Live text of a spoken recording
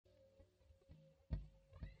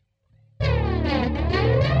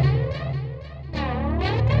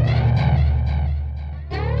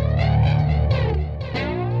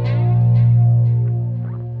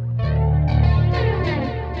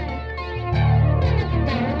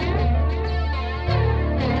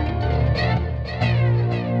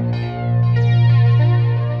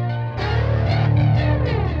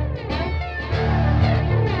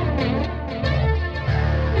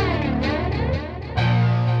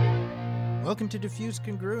Welcome to Diffused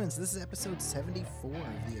Congruence. This is episode 74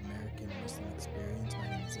 of the American Muslim Experience. My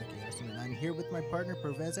name is Zaki Hassan, and I'm here with my partner,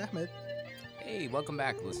 Pervez Ahmed. Hey, welcome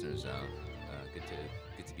back, listeners.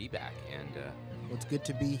 Good to be back. And Well, it's good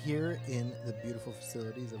to be here in the beautiful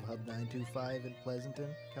facilities of Hub 925 in Pleasanton,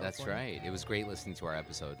 California. that's right. It was great listening to our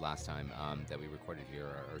episode last time that we recorded here,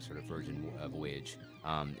 our sort of Virgin Voyage.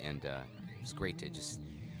 It was great to just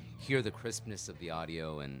hear the crispness of the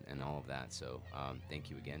audio and all of that. So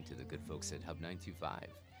thank you again to the good folks at Hub 925.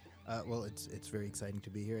 Well, it's very exciting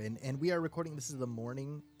to be here, and we are recording. This is the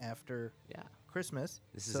morning after Christmas.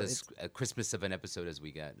 This is as a Christmas of an episode as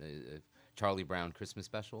we got. Charlie Brown Christmas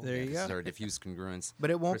special. There you This go. is our Diffused Congruence.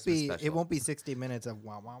 But it won't Christmas be special. it won't be 60 minutes of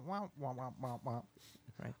wah wah wah wah wah wah wah.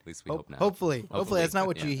 Right. At least we hope not. Hopefully, that's not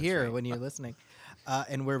what Yeah, you that's hear right. when you're listening.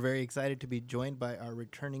 And we're very excited to be joined by our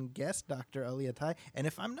returning guest, Dr. Ali Atai. And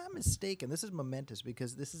if I'm not mistaken, this is momentous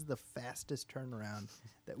because this is the fastest turnaround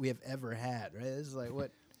that we have ever had. Right? This is like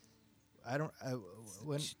what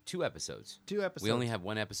Two episodes. 2 episodes. We only have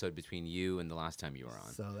one episode between you and the last time you were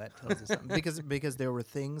on. So that tells us something because there were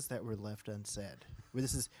things that were left unsaid. We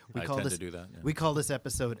I call tend this to do that. Yeah. we call this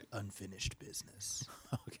episode unfinished business.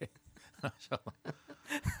 Okay.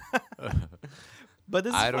 But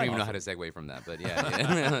this is I don't fun. even know how to segue from that, but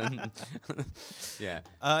yeah. Yeah.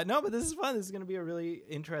 No, but this is fun. This is going to be a really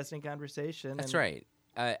interesting conversation. That's and right.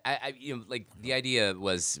 The idea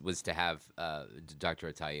was to have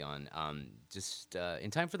Dr. Atai on just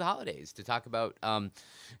in time for the holidays to talk about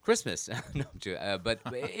Christmas. No, but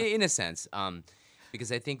in a sense,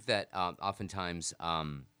 because I think that oftentimes,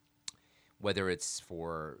 whether it's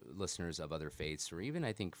for listeners of other faiths or even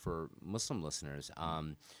I think for Muslim listeners,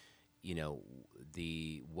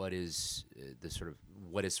 what is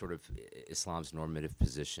sort of Islam's normative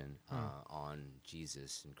position on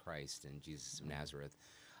Jesus and Christ and Jesus of Nazareth.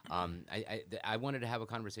 I wanted to have a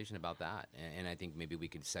conversation about that, and I think maybe we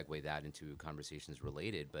could segue that into conversations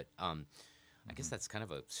related. But I guess that's kind of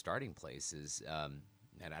a starting place.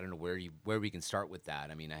 And I don't know where we can start with that.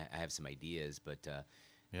 I mean, I have some ideas, but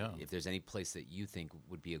if there's any place that you think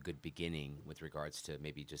would be a good beginning with regards to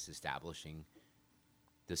maybe just establishing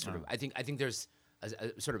this sort of, I think there's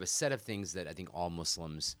a sort of a set of things that I think all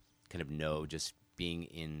Muslims kind of know, just being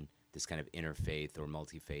in this kind of interfaith or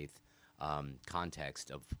multi-faith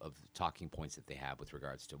context of talking points that they have with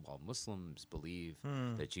regards to, well, Muslims believe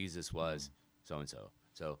that Jesus was so-and-so.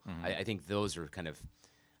 So I think those are kind of,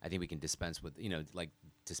 I think we can dispense with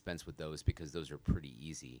those because those are pretty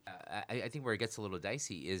easy. I think where it gets a little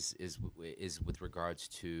dicey is with regards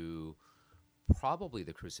to probably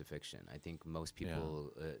the crucifixion. I think most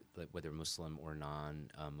people, whether Muslim or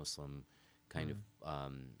non-Muslim, kind of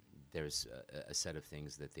there's a set of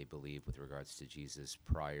things that they believe with regards to Jesus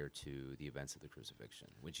prior to the events of the crucifixion.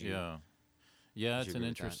 Would you? Yeah, it's agree an with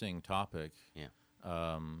interesting topic. Yeah.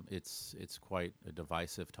 It's quite a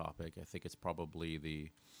divisive topic. I think it's probably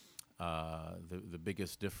the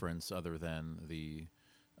biggest difference, other than the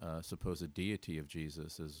supposed deity of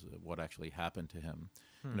Jesus, is what actually happened to him.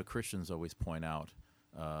 Christians always point out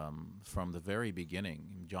from the very beginning,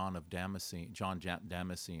 John of Damascene,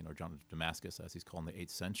 or John of Damascus, as he's called in the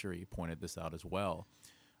 8th century, pointed this out as well,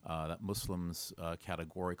 that Muslims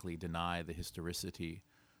categorically deny the historicity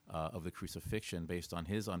of the crucifixion based on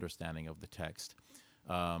his understanding of the text.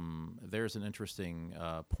 There's an interesting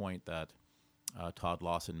point that Todd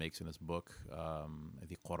Lawson makes in his book,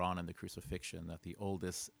 The Quran and the Crucifixion, that the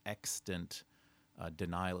oldest extant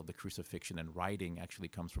denial of the crucifixion in writing actually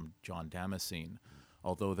comes from John Damascene,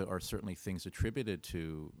 although there are certainly things attributed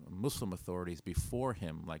to Muslim authorities before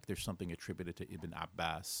him, like there's something attributed to Ibn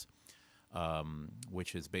Abbas,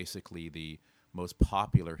 which is basically the most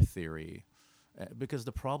popular theory. Because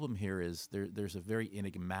the problem here is there's a very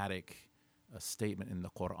enigmatic statement in the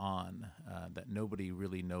Quran that nobody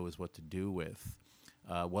really knows what to do with.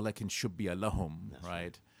 وَلَكِنْ شُبِّيَ لَهُمْ,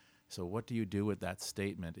 right? So what do you do with that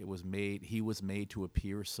statement? He was made to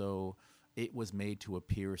appear so. It was made to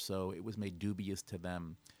appear so. It was made dubious to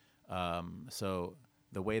them. So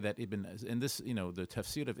the way that the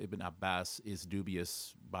tafsir of Ibn Abbas is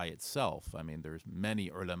dubious by itself. I mean, there's many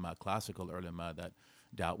ulama, classical ulama, that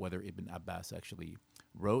doubt whether Ibn Abbas actually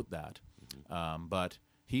wrote that. But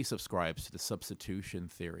he subscribes to the substitution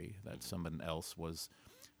theory, that someone else was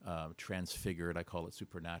transfigured. I call it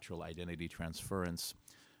supernatural identity transference,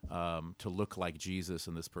 to look like Jesus,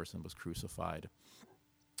 and this person was crucified.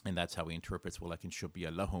 And that's how he interprets وَلَكِنْ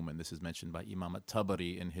شُبِّيَ لَهُمْ. And this is mentioned by Imam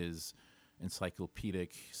at-Tabari in his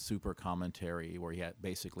encyclopedic super commentary, where he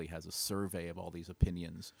basically has a survey of all these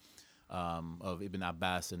opinions of Ibn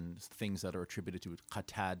Abbas and things that are attributed to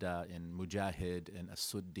Qatada and Mujahid and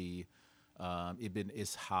As-Suddi, Ibn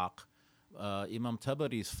Ishaq, Imam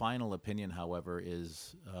Tabari's final opinion, however,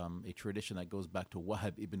 is a tradition that goes back to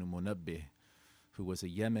Wahab ibn Munabbih, who was a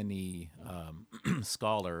Yemeni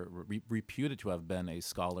scholar, reputed to have been a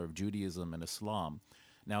scholar of Judaism and Islam.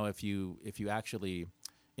 Now, if you actually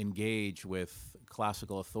engage with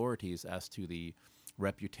classical authorities as to the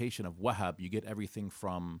reputation of Wahab, you get everything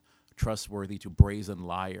from trustworthy to brazen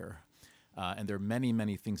liar. And there are many,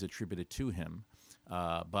 many things attributed to him.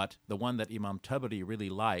 But the one that Imam Tabari really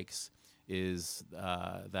likes is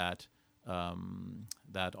that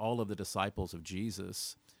all of the disciples of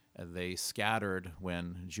Jesus, they scattered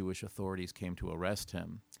when Jewish authorities came to arrest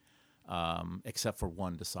him, except for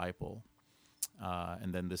one disciple.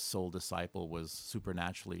 And then this sole disciple was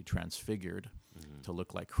supernaturally transfigured to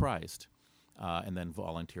look like Christ, and then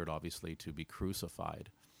volunteered, obviously, to be crucified.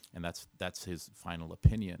 And that's his final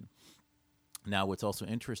opinion. Now, what's also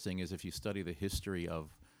interesting is if you study the history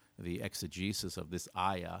of the exegesis of this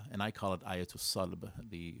ayah, and I call it ayatul salb,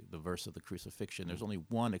 the verse of the crucifixion. There's only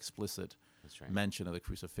one explicit mention of the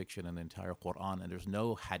crucifixion in the entire Quran, and there's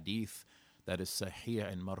no hadith that is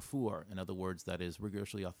sahih and marfu', in other words, that is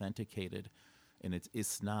rigorously authenticated in its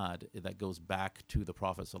isnad, that goes back to the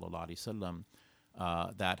Prophet ﷺ,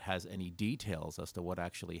 that has any details as to what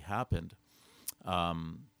actually happened.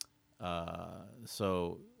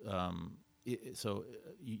 So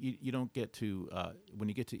you don't get to, when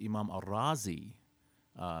you get to Imam al-Razi,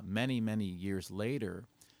 many years later,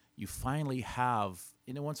 you finally have,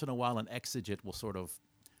 once in a while an exegete will sort of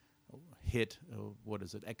hit,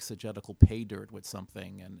 exegetical pay dirt with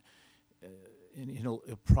something, and he'll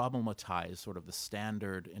problematize sort of the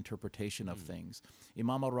standard interpretation of things.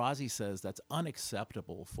 Imam al-Razi says that's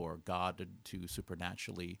unacceptable for God to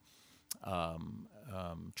supernaturally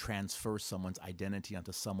transfer someone's identity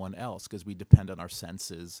onto someone else, because we depend on our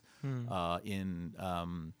senses in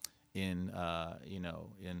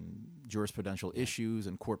jurisprudential issues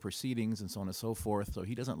and court proceedings and so on and so forth. So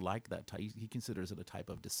he doesn't like that. He considers it a type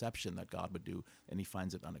of deception that God would do, and he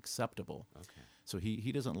finds it unacceptable. Okay. So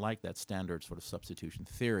he doesn't like that standard sort of substitution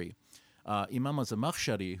theory. Imam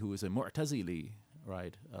az-Zamakhshari, who is a Mu'tazili,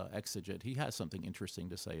 exegete, he has something interesting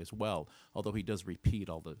to say as well, although he does repeat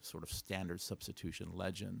all the sort of standard substitution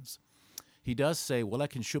legends. He does say,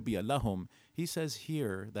 وَلَكِنْ شُبِّيَ لَهُمْ. He says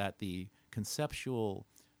here that the conceptual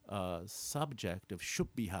subject of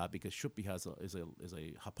shubbiha, because shubbiha is a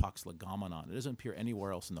hapax legomenon. It doesn't appear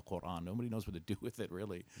anywhere else in the Quran. Nobody knows what to do with it,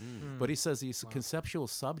 really. But he says the conceptual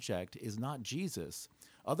subject is not Jesus.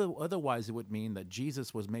 Otherwise, it would mean that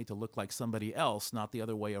Jesus was made to look like somebody else, not the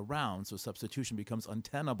other way around. So substitution becomes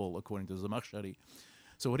untenable, according to Zamakhshari.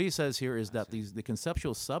 So what he says here is that the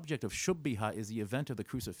conceptual subject of shubbiha is the event of the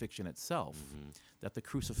crucifixion itself, that the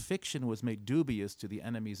crucifixion was made dubious to the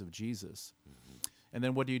enemies of Jesus. And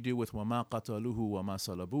then what do you do with وَمَا قَتَلُوهُ وَمَا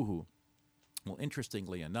صَلَبُوهُ? Well,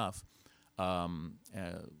 interestingly enough, we'll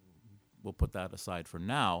put that aside for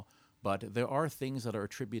now, but there are things that are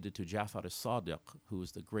attributed to Ja'far as-Sadiq, who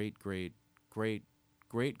is the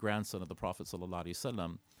great-grandson of the Prophet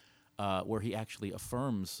ﷺ, where he actually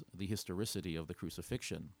affirms the historicity of the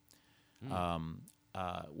crucifixion.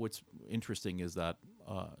 What's interesting is that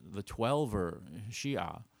the 12er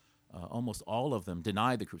Shia, almost all of them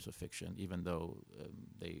deny the crucifixion, even though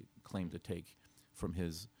they claim to take from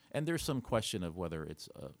his... And there's some question of whether it's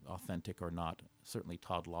authentic or not. Certainly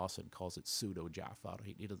Todd Lawson calls it pseudo-Ja'far.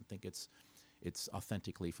 He doesn't think it's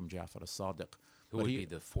authentically from Ja'far as-Sadiq. Who would be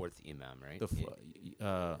the fourth imam, right?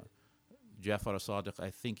 Ja'far as-Sadiq, I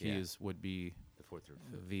think would be the fourth or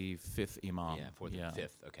fifth. The fifth imam. Yeah, fourth and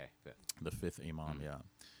fifth. Okay, fifth. The fifth imam,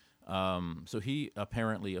 So he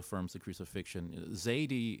apparently affirms the crucifixion.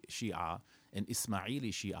 Zaydi Shia and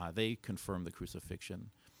Ismaili Shia, they confirm the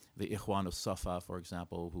crucifixion. The Ikhwan al-Safa, for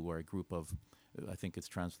example, who are a group of, I think it's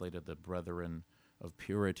translated the Brethren of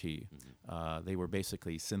Purity. They were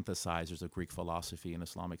basically synthesizers of Greek philosophy and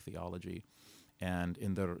Islamic theology. And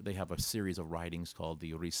they have a series of writings called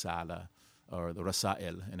the Risala, or the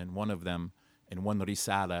Rasail. And in one of them, in one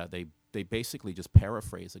Risala, they basically just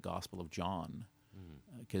paraphrase the Gospel of John,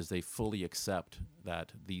 because they fully accept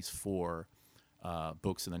that these four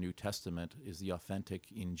books in the New Testament is the authentic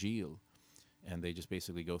Injil. And they just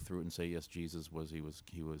basically go through it and say, yes, Jesus he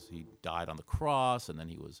died on the cross, and then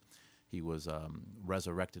he was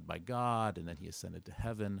resurrected by God, and then he ascended to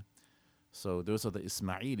heaven. So those are the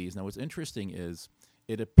Ismailis. Now, what's interesting is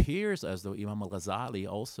it appears as though Imam al-Ghazali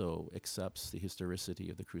also accepts the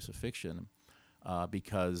historicity of the crucifixion,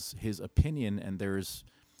 because his opinion, and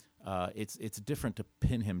it's different to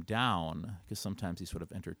pin him down, because sometimes he sort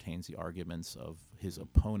of entertains the arguments of his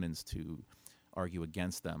opponents to argue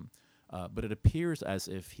against them. But it appears as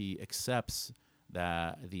if he accepts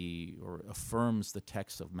or affirms the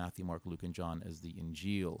text of Matthew, Mark, Luke, and John as the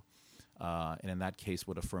Injil, and in that case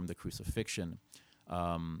would affirm the crucifixion.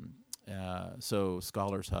 So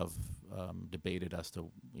scholars have debated as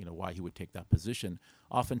to why he would take that position.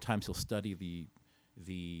 Oftentimes he'll study the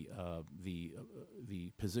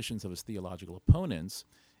positions of his theological opponents,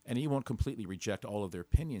 and he won't completely reject all of their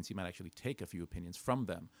opinions. He might actually take a few opinions from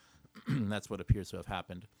them. That's what appears to have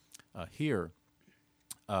happened here.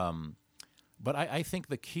 But I think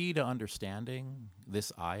the key to understanding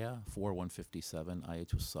this ayah, 4157,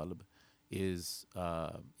 Ayatul Salb,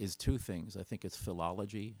 is two things. I think it's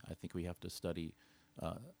philology. I think we have to study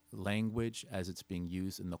language as it's being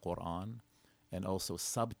used in the Quran, and also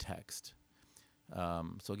subtext.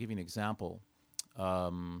 So I'll give you an example.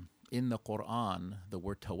 In the Quran, the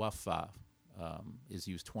word tawaffa is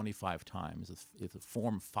used 25 times. It's a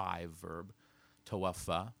form 5 verb,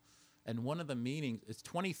 tawaffa. And one of the meanings, it's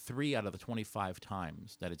 23 out of the 25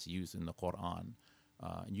 times that it's used in the Quran.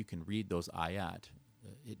 And you can read those ayat.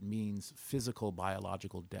 It means physical,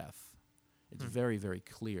 biological death. It's very, very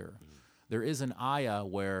clear. There is an ayah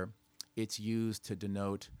where it's used to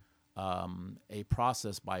denote a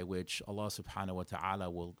process by which Allah subhanahu wa ta'ala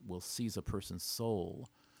will seize a person's soul,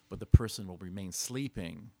 but the person will remain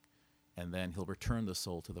sleeping, and then he'll return the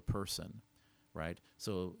soul to the person, right?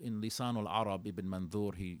 So in Lisan al-Arab, Ibn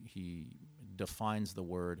Mandur, he defines the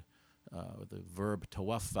word, the verb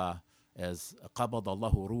tawaffa, as qabada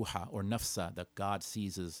Allahu ruha, or nafsa, that God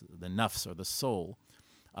seizes the nafs, or the soul.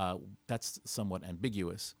 That's somewhat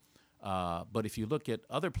ambiguous. But if you look at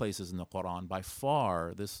other places in the Quran, by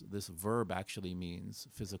far this verb actually means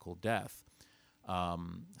physical death.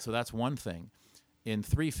 So that's one thing. In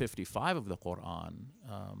 355 of the Quran,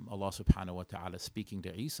 Allah subhanahu wa ta'ala speaking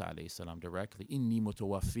to Isa alayhi salam directly, Inni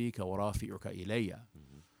mutawaffika wa rafi'uka ilayya,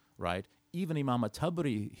 right? Even Imam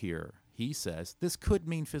at-Tabari here, he says this could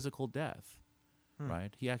mean physical death,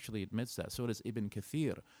 right? He actually admits that. So does Ibn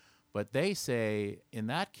Kathir. But they say in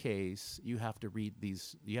that case you have to read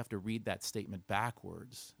that statement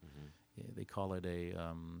backwards. They call it a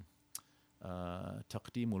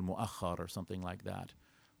taqdeemul mu'akhar or something like that,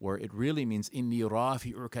 where it really means inni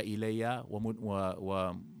rafi'uka ilayya wa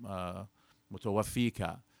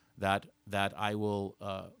mutawaffika, that I will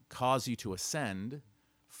cause you to ascend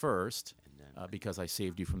first, because I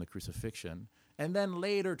saved you from the crucifixion. And then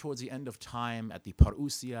later, towards the end of time, at the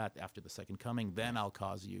Parusiyat, after the second coming, then I'll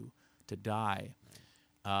cause you to die.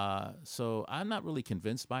 So I'm not really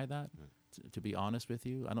convinced by that, to be honest with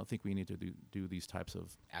you. I don't think we need to do these types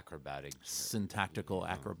of acrobatic, syntactical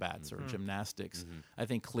acrobats or gymnastics. I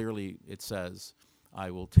think clearly it says,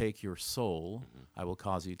 I will take your soul, I will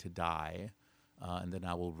cause you to die, and then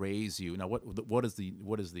I will raise you. Now, what is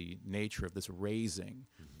the nature of this raising?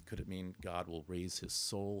 Could it mean God will raise his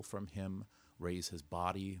soul from him, raise his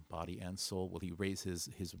body and soul? Will he raise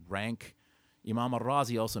his rank? Imam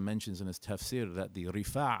al-Razi also mentions in his tafsir that the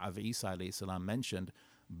rifa' of Isa alayhi salam mentioned,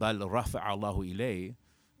 bal rafa'a Allahu ilay,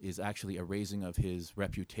 is actually a raising of his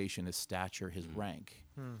reputation, his stature, his rank.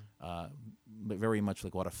 But very much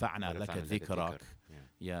like what rafa'na laka dhikrak.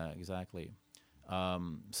 Yeah, exactly.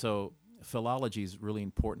 So philology is really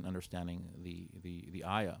important, understanding the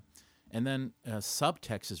ayah. And then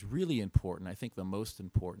subtext is really important, I think the most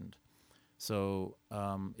important. So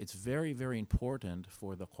it's very, very important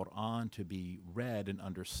for the Quran to be read and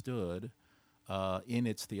understood in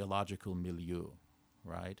its theological milieu,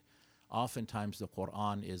 right? Oftentimes the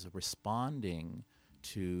Quran is responding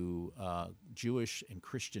to Jewish and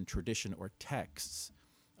Christian tradition or texts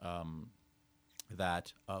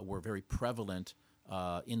that were very prevalent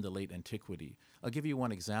in the late antiquity. I'll give you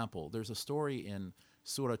one example. There's a story in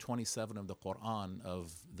Surah 27 of the Quran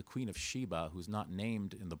of the Queen of Sheba, who's not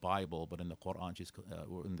named in the Bible, but in the Quran, she's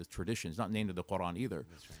or in the traditions, not named in the Quran either,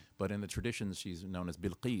 but in the traditions she's known as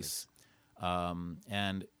Bilqis.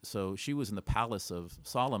 And so she was in the palace of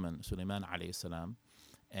Solomon, Sulaiman alayhi salam,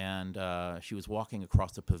 and she was walking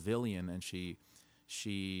across the pavilion, and she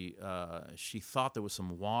thought there was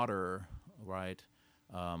some water, right,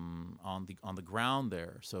 on the ground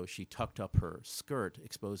there. So she tucked up her skirt,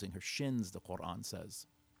 exposing her shins, the Quran says.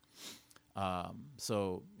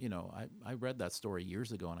 So, I read that story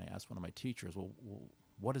years ago, and I asked one of my teachers, well,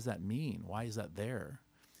 what does that mean? Why is that there?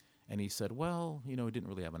 And he said, well, he didn't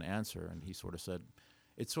really have an answer. And he sort of said,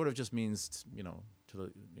 it sort of just means,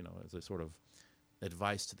 as a sort of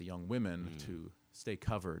advice to the young women to stay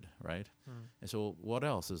covered, right? And so what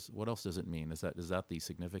else does it mean? Is that the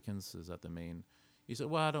significance? Is that the main? He said,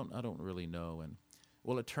 well, I don't really know. And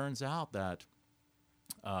well, it turns out that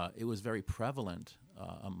it was very prevalent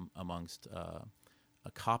amongst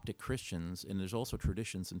Coptic Christians, and there's also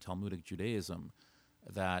traditions in Talmudic Judaism,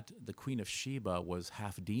 that the Queen of Sheba was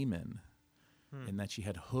half demon, and that she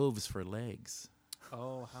had hooves for legs.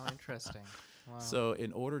 Oh, how interesting. Wow. So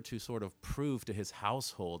in order to sort of prove to his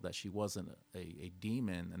household that she wasn't a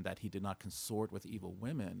demon and that he did not consort with evil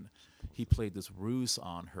women, he played this ruse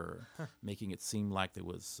on her, making it seem like it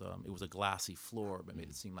was a glassy floor, but made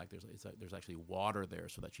it seem like there's actually water there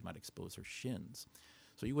so that she might expose her shins.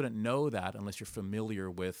 So you wouldn't know that unless you're familiar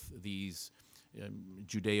with these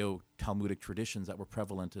Judeo-Talmudic traditions that were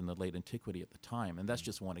prevalent in the late antiquity at the time. And that's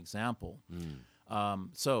just one example.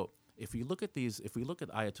 So if we look at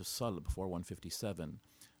Ayatul Salb 4157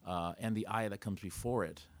 and the ayah that comes before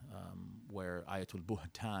it, where Ayatul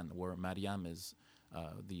Buhtan, where Maryam is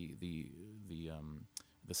the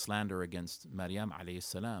slander against Maryam alayhi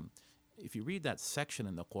salam, if you read that section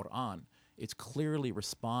in the Quran, it's clearly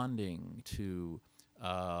responding to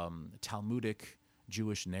Talmudic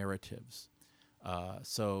Jewish narratives.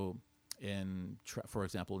 So, for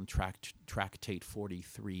example, in Tractate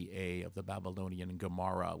 43a of the Babylonian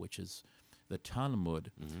Gemara, which is the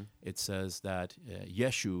Talmud, it says that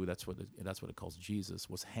Yeshu, that's what it calls Jesus,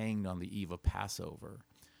 was hanged on the eve of Passover,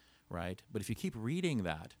 right? But if you keep reading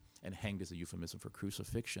that, and hanged is a euphemism for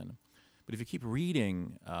crucifixion, but if you keep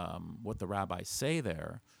reading what the rabbis say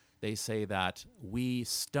there, they say that we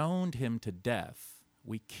stoned him to death,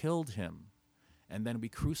 we killed him, and then we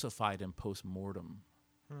crucified him post-mortem,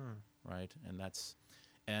 right?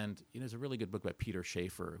 And there's a really good book by Peter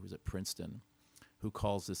Schaefer, who's at Princeton, who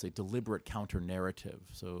calls this a deliberate counter-narrative.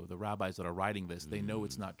 So the rabbis that are writing this, they know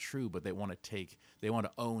it's not true, but they want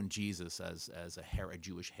to own Jesus as a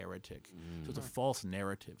Jewish heretic. So it's a false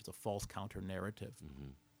narrative. It's a false counter-narrative.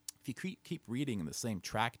 If you keep reading in the same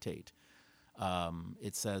tractate,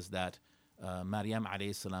 it says that Maryam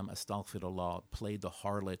alayhi salam, astaghfirullah, played the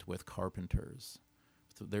harlot with carpenters.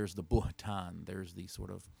 So there's the buhtan, there's the sort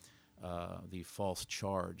of the false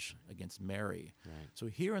charge against Mary. Right. So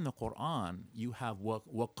here in the Quran, you have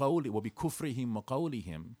وَبِكُفْرِهِمْ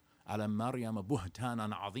وَقَوْلِهِمْ عَلَى مَرْيَمَ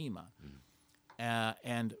بُهْتَانًا عَظِيمًا.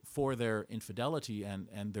 And for their infidelity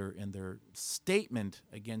and their statement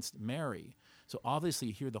against Mary. So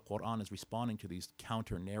obviously here the Quran is responding to these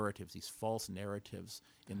counter narratives, these false narratives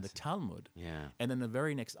in the Talmud. Yeah. And then the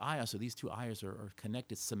very next ayah, so these two ayahs are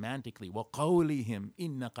connected semantically. وَقَوْلِهِمْ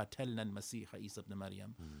إِنَّ قَتَلْنَا الْمَسِيحَ عِيسَى ibn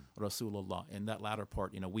Maryam Rasulullah. In that latter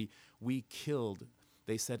part, we killed,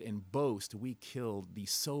 they said in boast, we killed the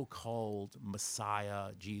so-called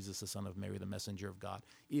Messiah, Jesus, the son of Mary, the messenger of God.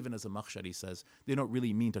 Even as the Makhshari says, they don't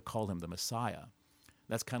really mean to call him the Messiah.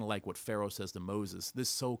 That's kind of like what Pharaoh says to Moses, this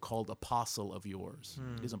so-called apostle of yours.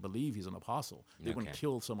 He doesn't believe he's an apostle. They wouldn't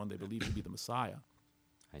kill someone they believe to be the Messiah.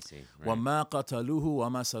 I see. Right. وَمَا قَتَلُوهُ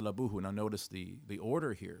وَمَا سَلَبُوهُ. Now notice the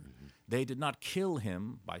order here. They did not kill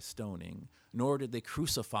him by stoning, nor did they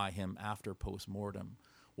crucify him after post-mortem.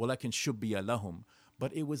 وَلَكِنْ شُبِّيَ لَهُمْ.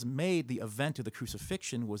 But it was made, the event of the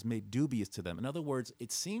crucifixion was made dubious to them. In other words,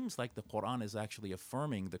 it seems like the Quran is actually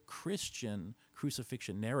affirming the Christian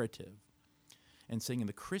crucifixion narrative. And saying in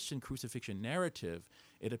the Christian crucifixion narrative,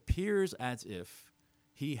 it appears as if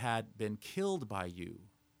he had been killed by you,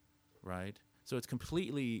 right? So it's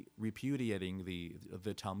completely repudiating the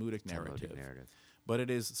Talmudic narrative. But it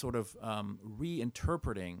is sort of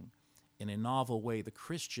reinterpreting in a novel way the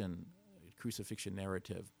Christian crucifixion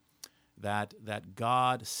narrative, that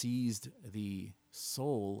God seized the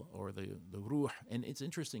soul or the ruh. And it's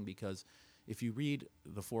interesting because if you read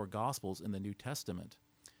the four Gospels in the New Testament,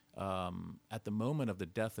 at the moment of the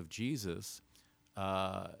death of Jesus,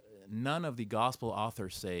 none of the gospel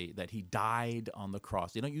authors say that he died on the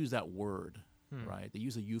cross. They don't use that word, right? They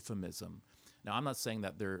use a euphemism. Now, I'm not saying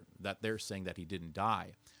that they're saying that he didn't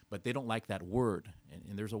die, but they don't like that word.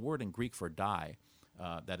 And there's a word in Greek for die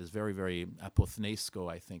that is very, very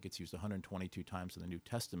apothnesko, I think. It's used 122 times in the New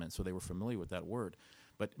Testament, so they were familiar with that word.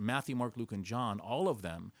 But Matthew, Mark, Luke, and John, all of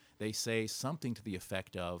them, they say something to the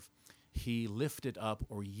effect of, he lifted up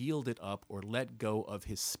or yielded up or let go of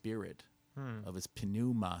his spirit, of his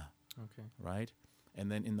pneuma, right?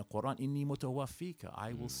 And then in the Quran, inni mutawafika,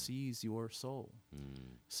 I will seize your soul.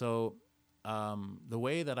 So the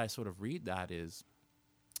way that I sort of read that is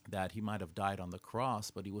that he might have died on the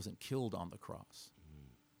cross, but he wasn't killed on the cross,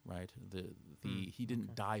 right? He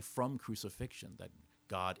didn't die from crucifixion, that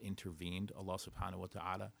God intervened, Allah subhanahu wa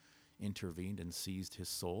ta'ala intervened and seized his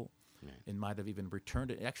soul. Right. And might have even returned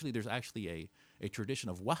it. Actually, there's actually a tradition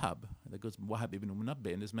of Wahab that goes Wahab ibn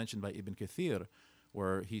Munabbih, and is mentioned by Ibn Kathir,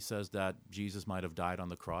 where he says that Jesus might have died on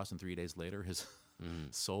the cross, and 3 days later his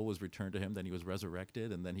soul was returned to him, then he was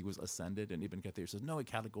resurrected, and then he was ascended. And Ibn Kathir says, no, he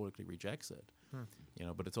categorically rejects it.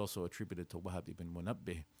 But it's also attributed to Wahab ibn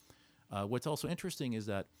Munabbih. What's also interesting is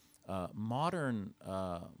that modern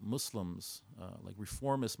Muslims, like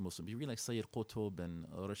reformist Muslims, you read like Sayyid Qutb and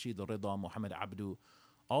Rashid al-Rida, Muhammad Abdu,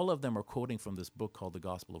 all of them are quoting from this book called The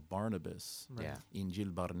Gospel of Barnabas,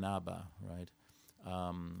 Injil Barnaba, right?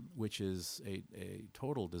 Which is a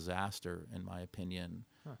total disaster, in my opinion.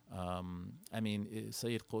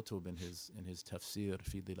 Sayyid Qutb in his tafsir,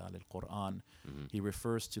 Fi Dilal al-Quran, he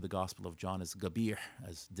refers to the Gospel of John as gabih,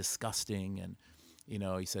 as disgusting, and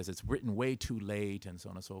he says it's written way too late, and so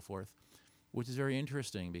on and so forth, which is very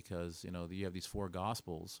interesting because you have these four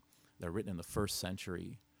Gospels that are written in the 1st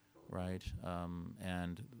century, right?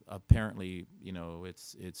 And apparently,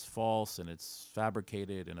 it's false and it's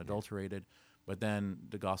fabricated and adulterated. But then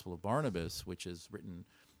the Gospel of Barnabas, which is written,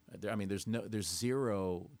 there's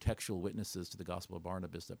zero textual witnesses to the Gospel of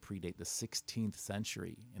Barnabas that predate the 16th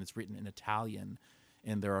century, and it's written in Italian.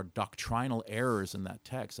 And there are doctrinal errors in that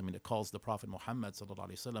text. It calls the Prophet Muhammad sallallahu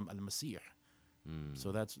alaihi wasallam al-Masih.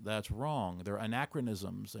 So that's wrong. There are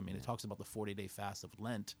anachronisms. It talks about the 40-day fast of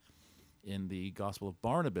Lent in the Gospel of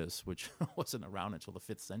Barnabas, which wasn't around until the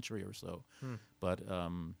 5th century or so,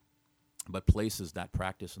 but places that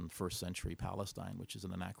practice in 1st century Palestine, which is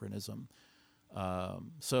an anachronism.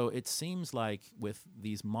 So it seems like with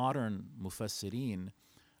these modern mufassirin,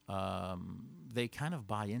 they kind of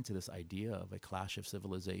buy into this idea of a clash of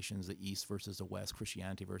civilizations, the East versus the West,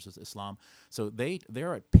 Christianity versus Islam. So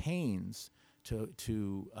they're at pains to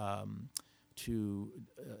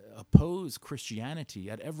oppose Christianity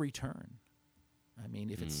at every turn.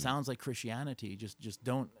 If it sounds like Christianity, just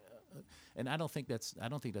don't. And I don't think that's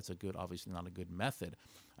a good, obviously not a good method.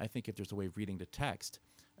 I think if there's a way of reading the text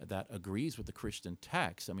that agrees with the Christian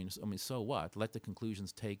text, so what? Let the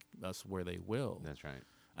conclusions take us where they will. That's right.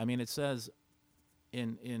 It says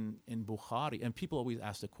in Bukhari, and people always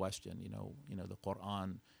ask the question, the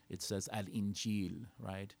Quran, it says al-Injil,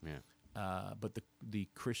 right? Yeah. But the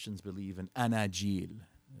Christians believe in Anajil.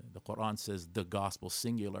 The Quran says the gospel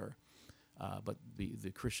singular, but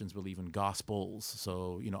the Christians believe in gospels.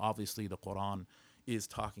 So, obviously the Quran is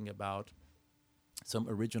talking about some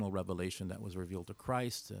original revelation that was revealed to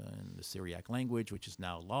Christ in the Syriac language, which is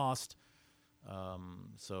now lost.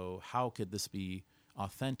 So how could this be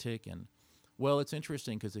authentic? And well, it's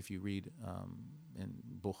interesting because if you read in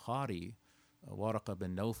Bukhari, Waraqa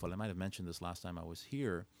bin Nawfal, I might have mentioned this last time I was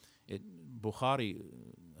here, Bukhari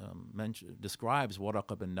describes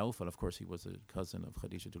Waraqa bin Nawfal. Of course, he was a cousin of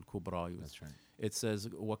Khadijah al-Kubra. That's right. It says,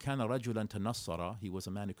 وَكَانَ رَجُلًا تَنَصَّرَ, he was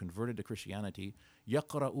a man who converted to Christianity,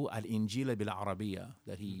 يَقْرَأُ الْإِنْجِيلَ بِالْعَرَبِيَّةِ,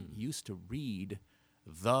 that he used to read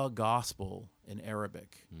the gospel in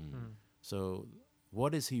Arabic. So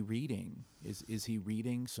what is he reading? Is he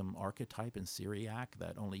reading some archetype in Syriac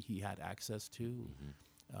that only he had access to?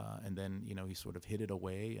 And then, he sort of hid it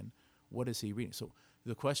away. And what is he reading? So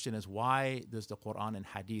the question is, why does the Quran and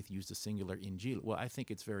Hadith use the singular Injil? Well, I think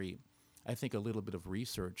a little bit of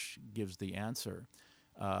research gives the answer.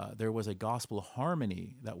 There was a gospel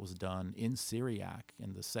harmony that was done in Syriac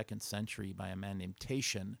in the 2nd century by a man named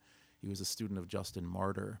Tatian. He was a student of Justin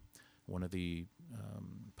Martyr, one of the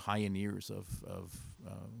pioneers of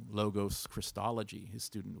Logos Christology. His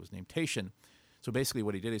student was named Tatian. So basically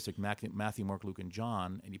what he did is took Matthew, Mark, Luke, and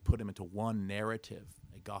John, and he put them into one narrative,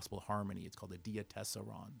 a gospel harmony. It's called the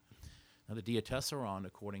Diatessaron. Now the Diatessaron,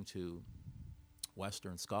 according to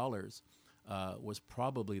Western scholars, was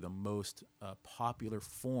probably the most popular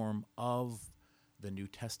form of the New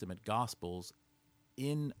Testament Gospels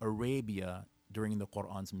in Arabia during the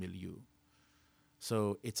Quran's milieu.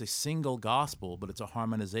 So it's a single gospel, but it's a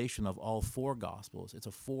harmonization of all 4 gospels. It's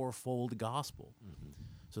a 4-fold gospel.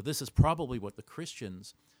 So this is probably what the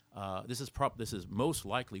Christians, this is most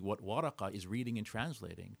likely what Waraqa is reading and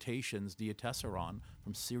translating, Tatian's Diatessaron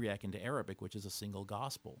from Syriac into Arabic, which is a single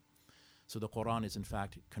gospel. So the Quran is in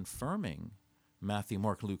fact confirming Matthew,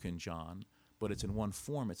 Mark, Luke, and John, but it's in one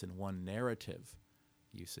form, it's in one narrative,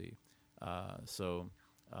 you see.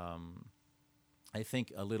 I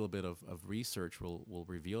think a little bit of research will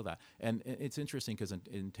reveal that. And it's interesting because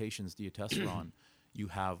in Tatian's Diatessaron, you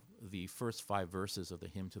have the first 5 verses of the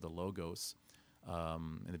hymn to the Logos.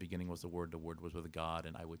 In the beginning was the Word was with God,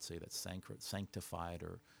 and I would say that sanctified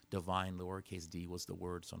or divine, lowercase d, was the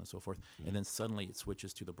Word, so on and so forth. And then suddenly it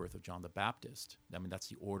switches to the birth of John the Baptist. That's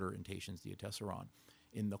the order in Tatian's Diatessaron.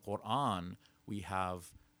 In the Quran, we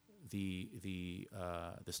have the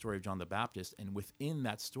story of John the Baptist, and within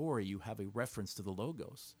that story you have a reference to the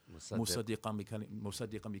Logos, Musaddiqan bi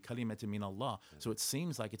kalimatin min Allah. So it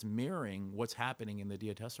seems like it's mirroring what's happening in the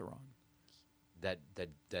Diatessaron.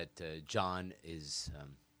 John is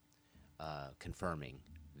confirming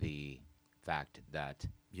the fact that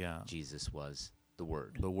Yeah. Jesus was the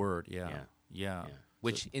Word. The Word. Yeah. Yeah. Yeah. Yeah.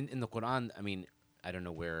 Which in the Quran, I mean, I don't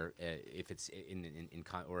know where if it's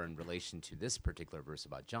or in relation to this particular verse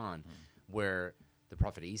about John, where the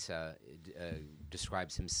Prophet Isa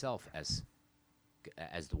describes himself as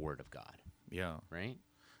the Word of God, Yeah. right?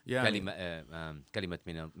 Yeah. I mean, Kalimat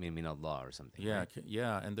min Allah or something. yeah. Right?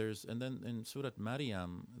 Yeah. And then in Surah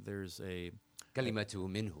Maryam, there's a Kalimatu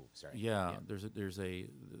minhu. Sorry. yeah. There's a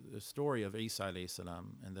story of Isa alayhi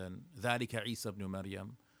salam, and then ذلك عيسى ابن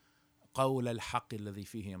مريم قول الحق الذي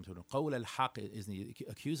فيه يمترون. قول الحق is the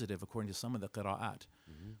accusative according to some of the qira'at,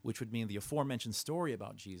 which would mean the aforementioned story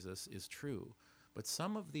about Jesus is true. But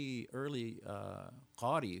some of the early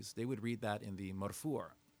qaris, they would read that in the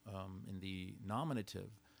marfu', in the nominative.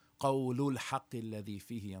 قول الحق الذي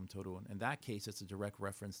فيه يمترون. In that case, it's a direct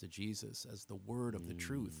reference to Jesus as the word of the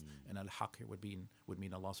truth. And al-haq here would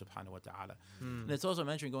mean Allah subhanahu wa ta'ala. And it's also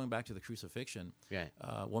mentioned, going back to the crucifixion, Yeah.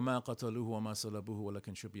 وَمَا قَتَلُوهُ وَمَا صَلَبُوهُ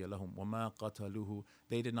وَلَكِنْ شُبِّهَ لَهُم وَمَا قَتَلُوهُ.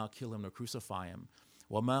 They did not kill him nor crucify him.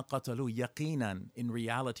 وَمَا قَتَلُوهُ يَقِينًا. In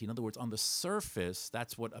reality, in other words, on the surface,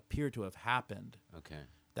 that's what appeared to have happened, Okay.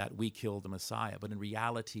 that we killed the Messiah. But in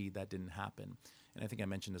reality, that didn't happen. And I think I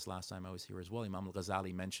mentioned this last time I was here as well. Imam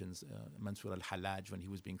al-Ghazali mentions Mansur al-Hallaj when he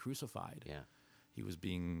was being crucified. Yeah. He was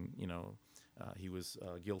being, he was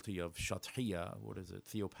guilty of shathiya, what is it,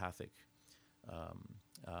 theopathic,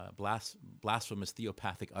 blasphemous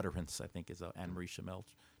theopathic utterance, I think is how Anne-Marie Chamel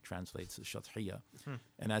translates shathiya.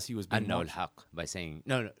 And as he was being Anna marched, al-haq by saying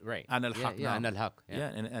no, right. An al-haq, Yeah, no. Anna al-haq.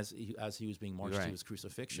 yeah, and as he was being marched Right. to his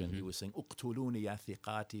crucifixion, he was saying, "Uqtuluni ya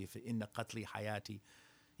thiqati fa inna qatli hayati."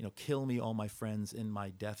 Kill me, all my friends. In my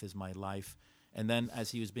death is my life. And then, as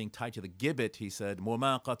he was being tied to the gibbet, he said,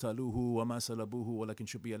 وَمَا قَتَلُوهُ وَمَا صَلَبُوهُ وَلَكِنْ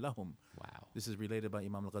شُبِّهَ لَهُم. Wow. This is related by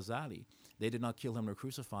Imam al-Ghazali. They did not kill him nor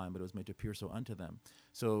crucify him, but it was made to appear so unto them.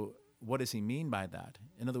 So, what does he mean by that?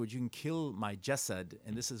 In other words, you can kill my jasad,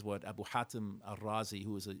 and this is what Abu Hatim al-Razi,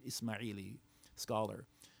 who is an Ismaili scholar,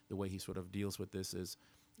 the way he sort of deals with this is,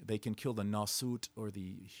 they can kill the nasut, or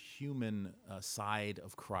the human side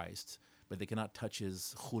of Christ, but they cannot touch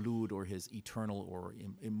his khulud, or his eternal or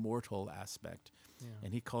immortal aspect. Yeah.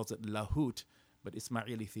 And he calls it lahut, but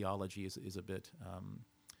Ismaili theology is a bit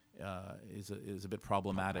is a bit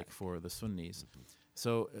problematic for the Sunnis.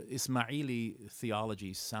 So Ismaili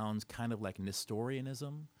theology sounds kind of like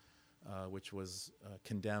Nestorianism, which was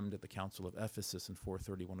condemned at the Council of Ephesus in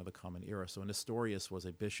 431 of the Common Era. So Nestorius was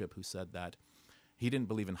a bishop who said that he didn't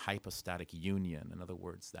believe in hypostatic union. In other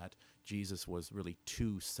words, that Jesus was really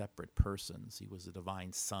two separate persons. He was the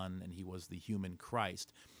divine Son and he was the human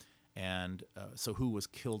Christ. And so who was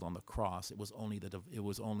killed on the cross? It was only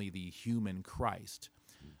the human Christ.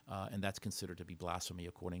 And that's considered to be blasphemy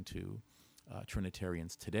according to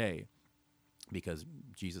Trinitarians today, because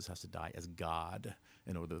Jesus has to die as God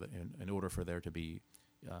in order for there to be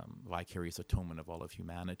vicarious atonement of all of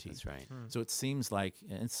humanity. That's right. So it seems like,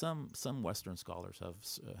 and some Western scholars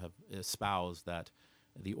have espoused that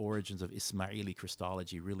the origins of Ismaili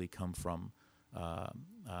Christology really come from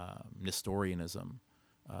Nestorianism.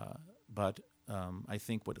 But I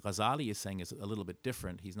think what Ghazali is saying is a little bit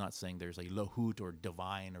different. He's not saying there's a lohut or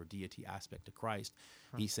divine or deity aspect to Christ.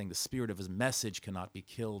 He's saying the spirit of his message cannot be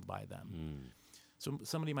killed by them. So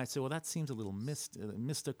somebody might say, well, that seems a little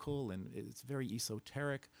mystical and it's very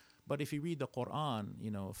esoteric. But if you read the Quran,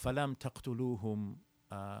 فَلَمْ تَقْتُلُوهُمْ,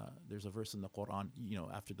 there's a verse in the Quran,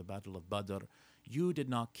 after the Battle of Badr, you did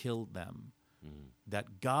not kill them,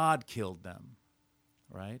 that God killed them,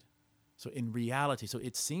 right? So in reality, so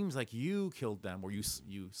it seems like you killed them or you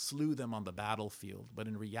slew them on the battlefield, but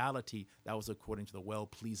in reality, that was according to the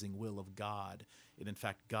well-pleasing will of God. And in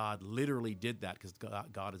fact, God literally did that because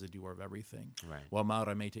God is a doer of everything. Right. وَمَا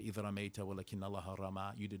رَمَيْتَ إِذْ رَمَيْتَ وَلَكِنَّ اللَّهَ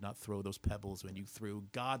رَمَى. You did not throw those pebbles when you threw,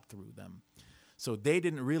 God threw them. So they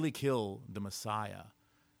didn't really kill the Messiah.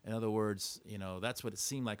 In other words, that's what it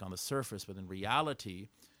seemed like on the surface, but in reality,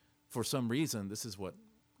 for some reason, this is what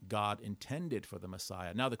God intended for the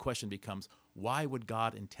Messiah. Now the question becomes, why would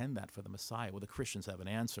God intend that for the Messiah? Well, the Christians have an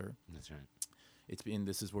answer. That's right.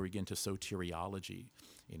 This is where we get into soteriology,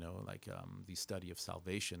 the study of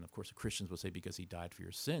salvation. Of course, the Christians will say because he died for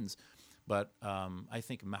your sins. But I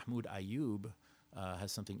think Mahmoud Ayyub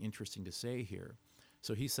has something interesting to say here.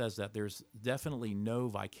 So he says that there's definitely no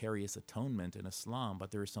vicarious atonement in Islam, but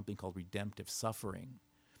there is something called redemptive suffering.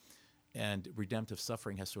 And redemptive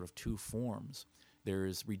suffering has sort of two forms.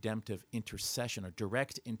 There's redemptive intercession or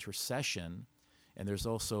direct intercession, And there's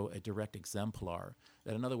also a direct exemplar.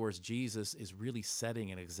 That, in other words, Jesus is really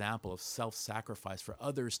setting an example of self-sacrifice for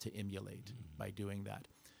others to emulate by doing that.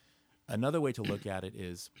 Another way to look at it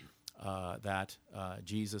is that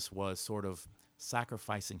Jesus was sort of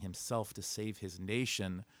sacrificing himself to save his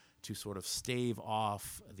nation, to sort of stave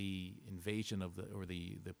off the invasion of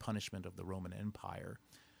the punishment of the Roman Empire.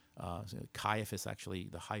 So Caiaphas, actually,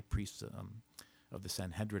 the high priest of the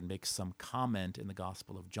Sanhedrin, makes some comment in the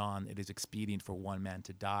Gospel of John: it is expedient for one man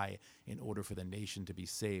to die in order for the nation to be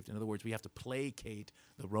saved. In other words, we have to placate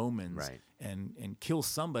the Romans and kill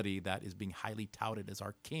somebody that is being highly touted as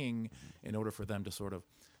our king in order for them to sort of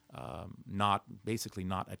not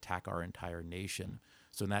attack our entire nation.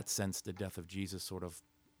 So in that sense, the death of Jesus sort of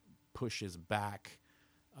pushes back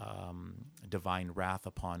divine wrath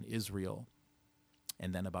upon Israel.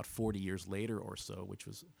 And then about 40 years later or so, which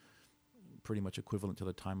was pretty much equivalent to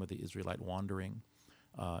the time of the Israelite wandering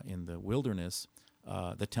in the wilderness,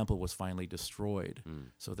 the temple was finally destroyed.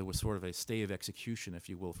 So there was sort of a stay of execution, if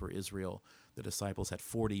you will, for Israel. The disciples had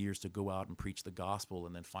 40 years to go out and preach the gospel,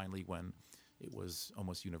 and then finally, when it was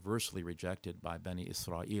almost universally rejected by Beni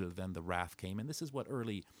Israel, then the wrath came. And this is what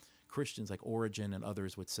early Christians like Origen and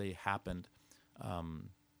others would say happened.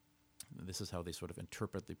 This is how they sort of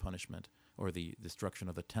interpret the punishment or the destruction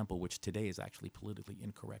of the temple, which today is actually politically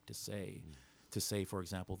incorrect to say. To say, for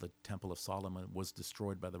example, the Temple of Solomon was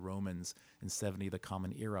destroyed by the Romans in 70, the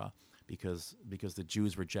Common Era, because the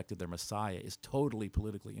Jews rejected their Messiah, is totally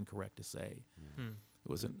politically incorrect to say.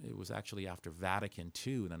 It was actually after Vatican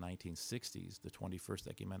II in the 1960s, the 21st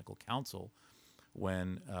Ecumenical Council,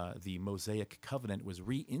 when the Mosaic Covenant was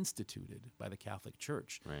reinstituted by the Catholic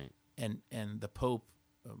Church. Right. And the Pope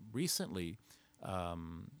recently,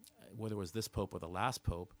 whether it was this Pope or the last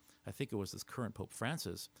Pope, I think it was this current Pope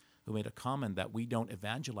Francis, who made a comment that we don't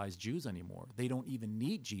evangelize Jews anymore. They don't even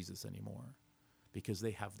need Jesus anymore because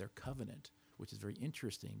they have their covenant, which is very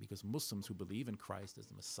interesting because Muslims who believe in Christ as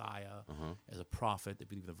the Messiah, as a prophet, they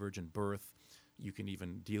believe in the virgin birth, you can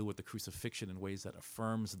even deal with the crucifixion in ways that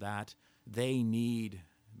affirms that they need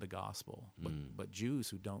the gospel. But Jews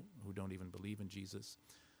who don't even believe in Jesus,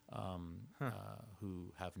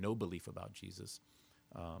 who have no belief about Jesus,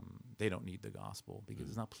 they don't need the gospel because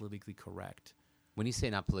it's not politically correct. When you say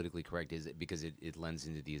not politically correct, is it because it lends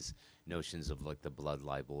into these notions of like the blood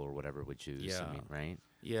libel or whatever with Jews? Yeah. I mean, right?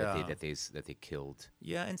 Yeah. That they killed.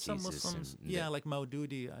 Yeah, and some Jesus Muslims, like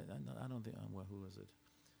Maududi, I don't think, well, who is it?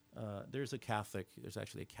 There's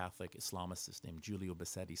actually a Catholic Islamist named Giulio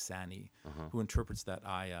Bassetti Sani, who interprets that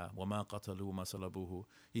ayah, وَمَا قَتَلُوا وَمَا صَلَبُوهُ.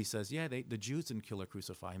 He says, the Jews didn't kill or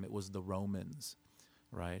crucify him, it was the Romans.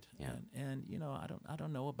 Right. Yeah. And I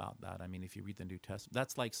don't know about that. I mean, if you read the New Testament,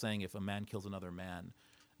 that's like saying if a man kills another man,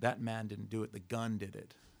 that man didn't do it, the gun did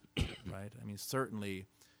it. Right. I mean, certainly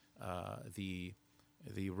the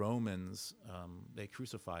Romans, they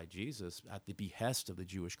crucified Jesus at the behest of the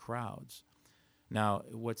Jewish crowds. Now,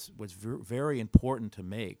 what's very important to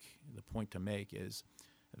make, the point to make is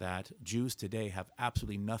that Jews today have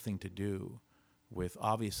absolutely nothing to do with,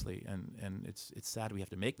 obviously, and it's sad we have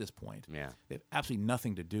to make this point. Yeah. They have absolutely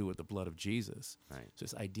nothing to do with the blood of Jesus. Right. So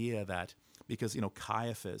this idea that, because,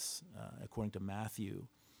 Caiaphas, according to Matthew,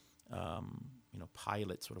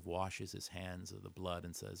 Pilate sort of washes his hands of the blood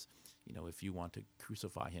and says, if you want to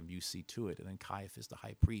crucify him, you see to it. And then Caiaphas, the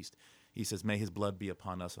high priest, he says, may his blood be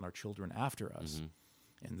upon us and our children after us.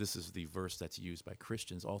 And this is the verse that's used by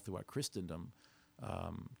Christians all throughout Christendom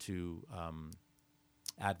to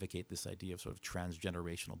advocate this idea of sort of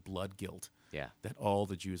transgenerational blood guilt. Yeah. That all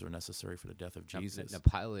the Jews are necessary for the death of Jesus. Now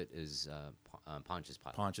Pilate is Pontius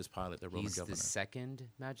Pilate. Pontius Pilate, the Roman He's governor. the second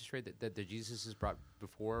magistrate that Jesus has brought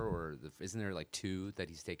before, or isn't there like two that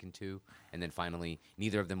he's taken to? And then finally,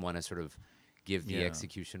 neither of them want to sort of give the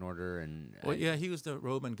execution order. And Well, he was the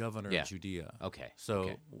Roman governor of Judea. Okay.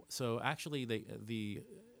 So actually,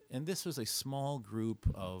 and this was a small group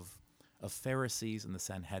of Pharisees in the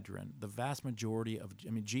Sanhedrin. The vast majority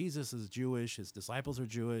Jesus is Jewish. His disciples are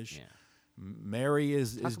Jewish. Yeah. Mary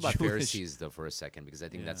is Talk about Jewish. Pharisees though for a second, because I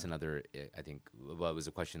think that's another. It was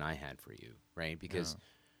a question I had for you, right? Because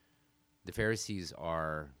the Pharisees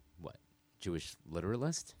are what, Jewish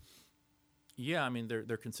literalists? Yeah,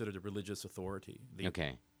 they're considered a religious authority.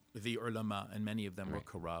 The ulama, and many of them were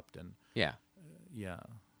corrupt, and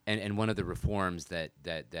And one of the reforms that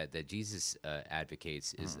Jesus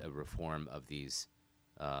advocates is a reform of these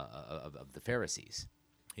of the Pharisees.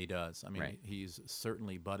 He does. He's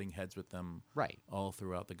certainly butting heads with them all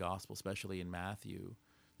throughout the gospel, especially in Matthew,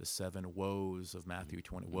 the 7 woes of Matthew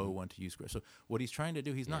 20. Woe unto you, scribes. So what he's trying to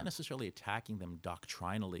do, he's not necessarily attacking them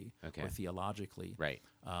doctrinally or theologically, right?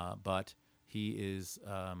 But he is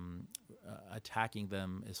attacking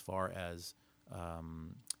them as far as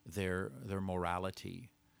their morality,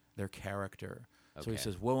 their character. So he Okay.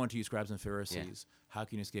 says, "Woe unto you, scribes and Pharisees! How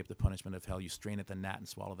can you escape the punishment of hell? You strain at the gnat and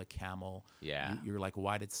swallow the camel. Yeah. You're like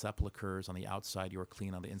whited sepulchres. On the outside, you are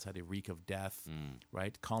clean. On the inside, they reek of death."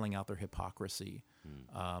 Right? Calling out their hypocrisy.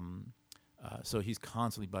 So he's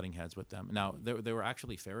constantly butting heads with them. Now, there were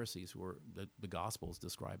actually Pharisees who were, the Gospels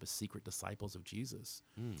describe as secret disciples of Jesus.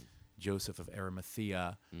 Joseph of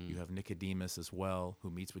Arimathea. You have Nicodemus as well,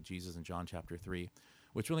 who meets with Jesus in John chapter 3.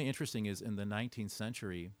 What's really interesting is in the 19th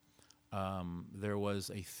century, there was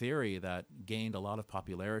a theory that gained a lot of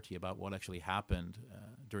popularity about what actually happened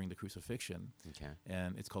during the crucifixion. Okay.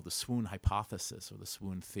 And it's called the swoon hypothesis or the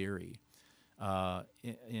swoon theory.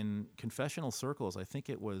 In confessional circles, I think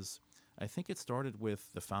it started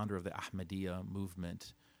with the founder of the Ahmadiyya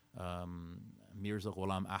movement, Mirza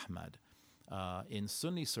Ghulam Ahmad. In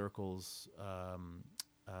Sunni circles,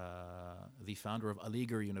 the founder of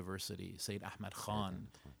Aligarh University, Sayyid Ahmad Khan,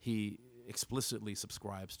 he explicitly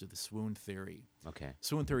subscribes to the swoon theory. Okay.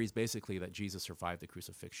 Swoon theory is basically that Jesus survived the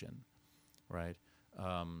crucifixion, right?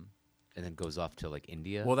 And then goes off to like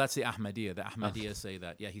India. Well, that's the Ahmadiyya. The Ahmadiyya say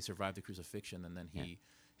that, yeah, he survived the crucifixion, and then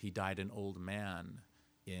he died an old man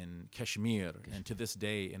in Kashmir. And to this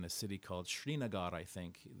day, in a city called Srinagar, I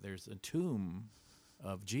think, there's a tomb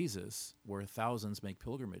of Jesus where thousands make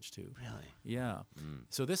pilgrimage to. Really? Yeah.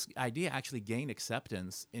 So this idea actually gained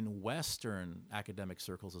acceptance in Western academic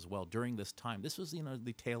circles as well during this time. This was,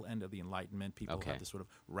 the tail end of the Enlightenment. People Okay. have this sort of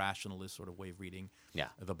rationalist sort of way of reading Yeah.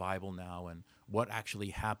 the Bible now, and what actually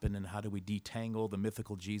happened, and how do we detangle the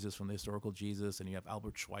mythical Jesus from the historical Jesus. And you have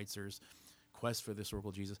Albert Schweitzer's quest for the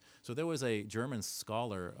historical Jesus. So there was a German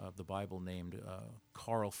scholar of the Bible named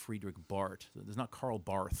Karl Friedrich Barth. There's not Karl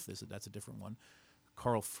Barth. That's a different one.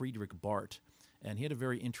 Karl Friedrich Barth, and he had a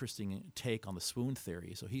very interesting take on the swoon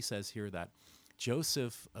theory. So he says here that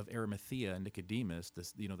Joseph of Arimathea and Nicodemus,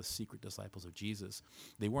 the secret disciples of Jesus,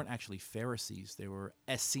 they weren't actually Pharisees. They were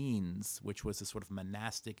Essenes, which was a sort of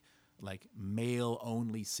monastic, like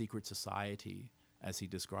male-only secret society, as he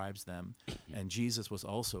describes them. And Jesus was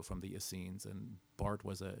also from the Essenes, and Barth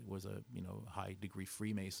was a high-degree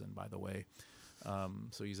Freemason, by the way.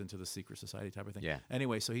 So he's into the secret society type of thing. Yeah.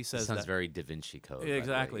 Anyway, so he says Sounds that very Da Vinci Code. by the way.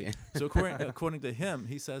 exactly. So according to him,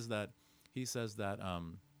 he says that the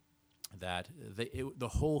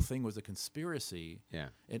whole thing was a conspiracy Yeah.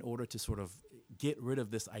 in order to sort of get rid of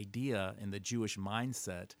this idea in the Jewish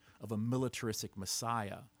mindset of a militaristic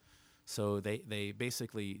Messiah. So they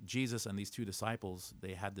basically, Jesus and these two disciples,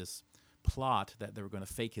 they had this plot that they were going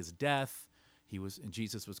to fake his death.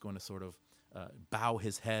 Jesus was going to sort of bow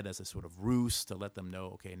his head as a sort of ruse to let them know,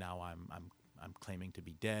 okay, now I'm claiming to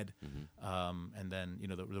be dead. And then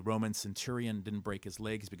the Roman centurion didn't break his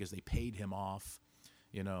legs because they paid him off,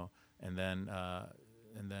 and then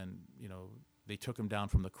they took him down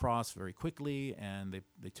from the cross very quickly, and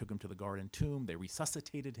they took him to the garden tomb. They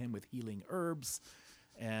resuscitated him with healing herbs,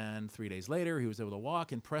 and 3 days later he was able to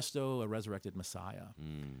walk, and presto, a resurrected Messiah,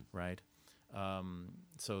 right?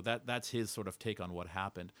 So that's his sort of take on what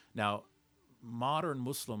happened. Now, modern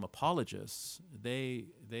Muslim apologists, they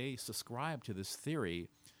subscribe to this theory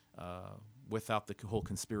without the whole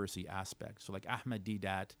conspiracy aspect. So like Ahmed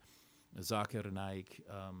Deedat, Zakir Naik,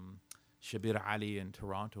 Shabir Ali in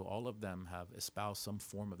Toronto, all of them have espoused some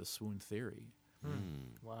form of the swoon theory.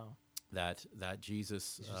 Wow. That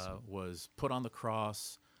Jesus was put on the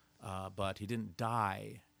cross, but he didn't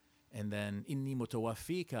die. And then inni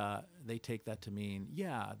mutawafika, they take that to mean,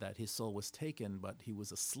 that his soul was taken, but he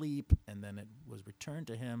was asleep, and then it was returned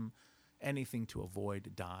to him, anything to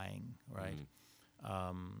avoid dying, right?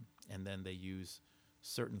 And then they use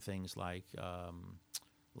certain things like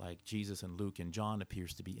Jesus and Luke and John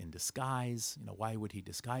appears to be in disguise. Why would he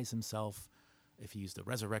disguise himself if he's the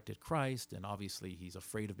resurrected Christ? And obviously he's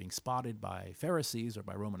afraid of being spotted by Pharisees or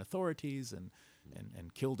by Roman authorities and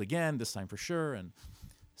killed again, this time for sure. And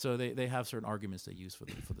so they have certain arguments they use for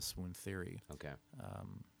the swoon theory. Okay.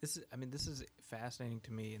 This is fascinating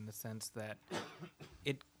to me in the sense that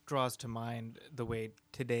it draws to mind the way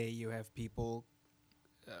today you have people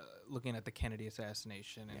looking at the Kennedy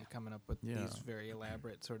assassination and coming up with these very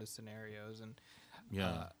elaborate sort of scenarios. And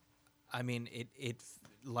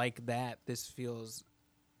like that, this feels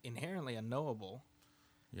inherently unknowable.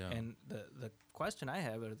 Yeah. And the question I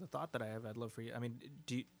have, or the thought that I have, I'd love for you. I mean,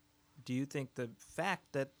 do you think the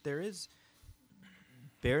fact that there is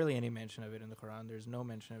barely any mention of it in the Quran, there's no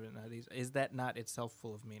mention of it in Hadith, is that not itself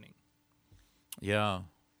full of meaning? Yeah.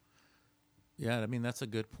 I mean, that's a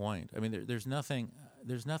good point. I mean, there's nothing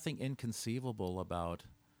inconceivable about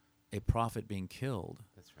a prophet being killed.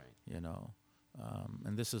 That's right.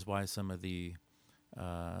 And this is why some of the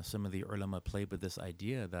ulama played with this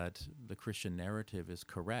idea that the Christian narrative is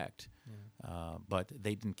correct, but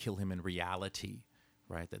they didn't kill him in reality,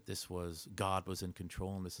 right? That this was God was in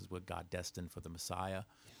control, and this is what God destined for the Messiah.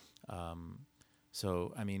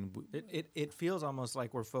 So, I mean, It feels almost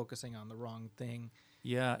like we're focusing on the wrong thing.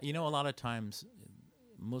 yeah, a lot of times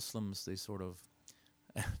Muslims, they sort of,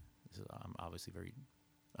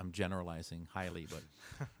 I'm generalizing highly,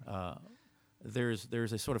 but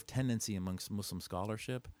there's a sort of tendency amongst Muslim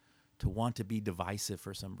scholarship to want to be divisive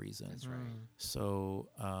for some reason. That's right. So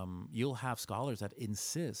you'll have scholars that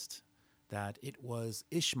insist that it was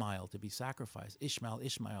Ishmael to be sacrificed,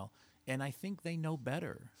 Ishmael, and I think they know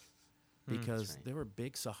better because right. they were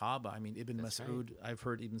big Sahaba. I mean, Ibn That's Mas'ud, I've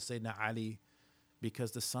heard even Sayyidina Ali,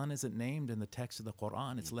 because the son isn't named in the text of the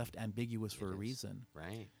Quran, it's left ambiguous for a reason.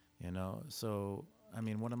 Right. So I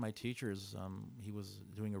mean, one of my teachers, he was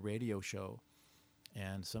doing a radio show,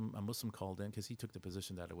 and a Muslim called in because he took the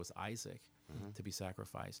position that it was Isaac to be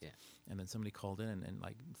sacrificed. Yeah. And then somebody called in and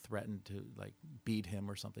like threatened to like beat him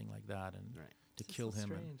or something like that, and Right. to kill him.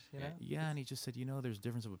 Strange, you know? Yeah, and he just said, there's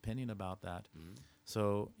difference of opinion about that.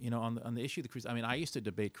 So, on the issue of the Christians, I mean, I used to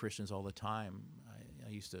debate Christians all the time. I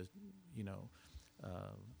used to,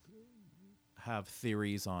 have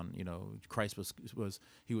theories on, Christ was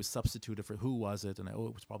he was substituted for who was it, and it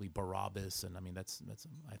was probably Barabbas, and I mean that's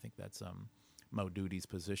I think that's Maududi's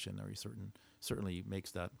position, or he certainly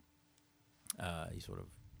makes that he sort of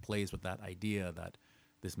plays with that idea that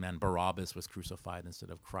this man Barabbas was crucified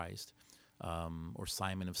instead of Christ, or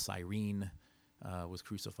Simon of Cyrene was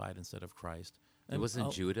crucified instead of Christ. It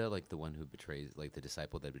wasn't Judah like the one who betrays, like the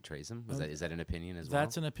disciple that betrays him. Is that an opinion as well?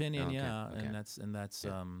 That's an opinion, Oh, okay, yeah, okay. and that's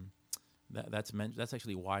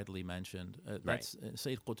actually widely mentioned. That's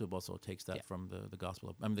Sayyid Qutb also takes that from the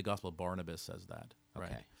Gospel. The Gospel of Barnabas says that,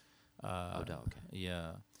 right? Okay. Okay.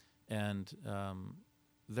 Yeah, and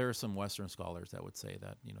there are some Western scholars that would say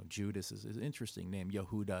that Judas is an interesting name.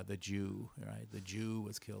 Yehuda, the Jew, right? The Jew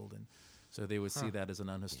was killed, and so they would see that as an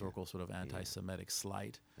unhistorical sort of anti-Semitic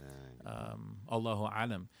slight. Allahu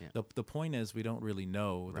alam. Yeah. The point is, we don't really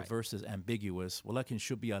know. The Right. verse is ambiguous. Walakin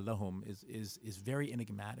shubbiha lahum is very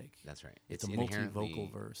enigmatic. That's right. It's a inherently- multivocal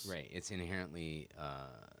verse. Right. It's inherently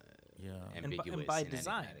ambiguous and by and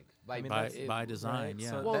design. enigmatic. I mean, By- that's- by design,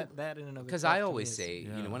 yeah. So Well, that in and of Because itself I to me always is- say,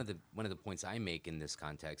 Yeah. one of the points I make in this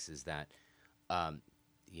context is that, on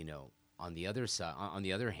the other side, on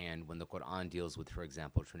the other hand, when the Quran deals with, for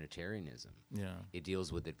example, Trinitarianism, Yeah. it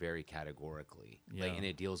deals with it very categorically, Yeah. and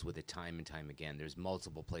it deals with it time and time again. There's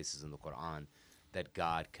multiple places in the Quran that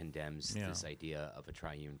God condemns Yeah. this idea of a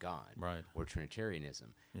triune God, Right. or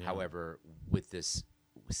Trinitarianism. Yeah. However, with this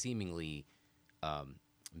seemingly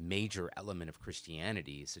major element of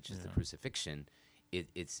Christianity, such as the Yeah. crucifixion,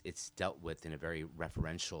 it's dealt with in a very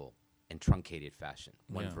referential and truncated fashion.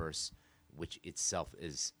 One Yeah. verse, which itself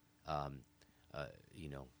is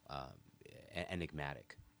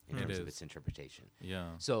enigmatic in It terms of is. its interpretation.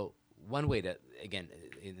 Yeah. So one way to, again,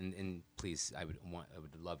 and please, I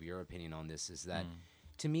would love your opinion on this, is that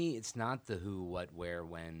to me, it's not the who, what, where,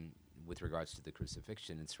 when with regards to the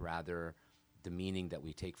crucifixion. It's rather the meaning that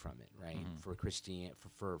we take from it, right? For Christians,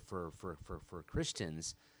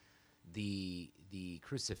 the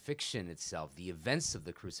crucifixion itself, the events of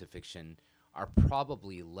the crucifixion, are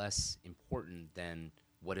probably less important than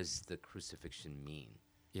what does the crucifixion mean.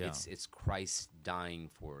 Yeah. It's Christ dying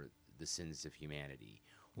for the sins of humanity,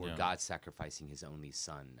 or Yeah. God sacrificing His only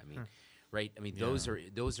Son. I mean, right? I mean, Yeah.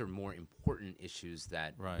 those are more important issues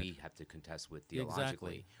that Right. we have to contest with Exactly.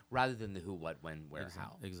 theologically, rather than the who, what, when, where,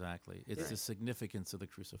 how. Exactly. It's the significance of the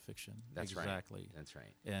crucifixion. That's exactly. right. That's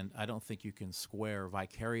right. And I don't think you can square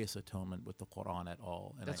vicarious atonement with the Quran at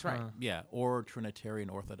all. And That's I- right. Yeah, or Trinitarian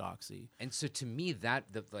orthodoxy. And so, to me,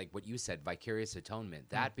 like what you said, vicarious atonement,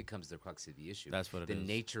 that becomes the crux of the issue. That's what it the is.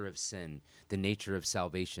 nature of sin, the nature of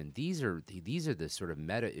salvation. These are the sort of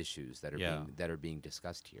meta issues that are Yeah. being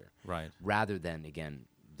discussed here, Right. rather than, again,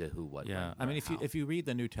 the who, what, Yeah. when, I mean, where, how. if you read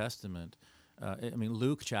the New Testament,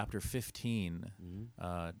 Luke chapter 15,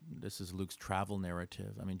 this is Luke's travel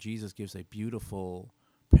narrative. I mean, Jesus gives a beautiful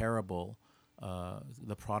parable,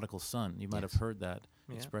 the prodigal son. You might have heard that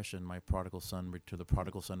expression, my prodigal son, the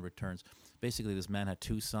prodigal son returns. Basically, this man had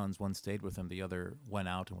two sons. One stayed with him. The other went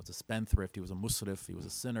out and was a spendthrift. He was a musrif. He was a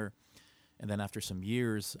sinner. And then after some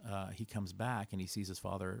years, he comes back and he sees his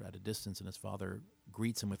father at a distance, and his father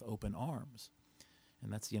greets him with open arms.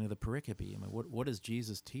 And that's the end of the pericope. I mean, what is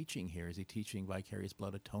Jesus teaching here? Is he teaching vicarious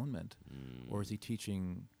blood atonement? Or is he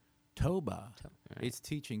teaching Toba. Right. It's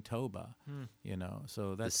teaching Toba. You know,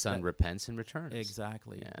 so The that's son repents and returns.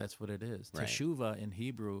 exactly. Yeah. That's what it is. Right. Teshuva in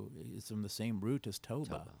Hebrew is from the same root as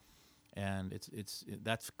Toba. And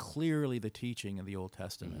that's clearly the teaching in the Old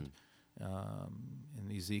Testament.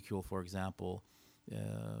 In Ezekiel, for example,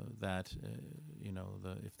 that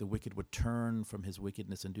if the wicked would turn from his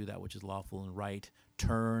wickedness and do that which is lawful and right,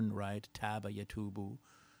 taba yatubu,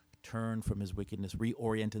 turn from his wickedness,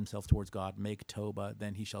 reorient himself towards God, make toba,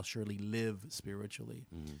 then he shall surely live spiritually.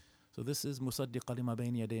 So this is musaddiq lima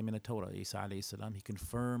bayna yaday min at-Torah. Isa alayhi salam, he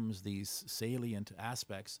confirms these salient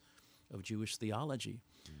aspects of Jewish theology.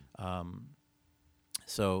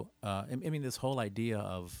 This whole idea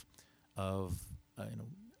of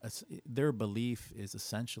their belief is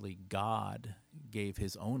essentially God gave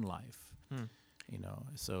his own life.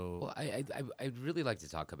 So Well, I'd really like to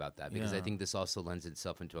talk about that because I Yeah. think this also lends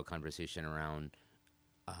itself into a conversation around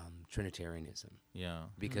Trinitarianism. yeah,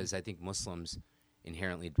 Because I think Muslims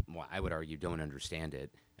inherently, well, I would argue, don't understand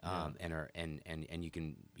it, and are and you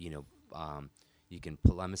can you can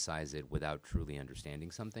polemicize it without truly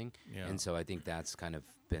understanding something. Yeah. And so I think that's kind of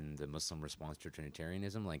been the Muslim response to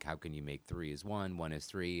Trinitarianism. Like, how can you make three is one is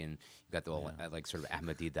three, and you got the whole like sort of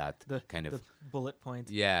Ahmadiyyat kind of the bullet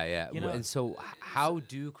points. yeah. You know- And so, how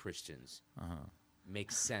do Christians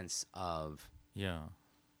make sense of yeah.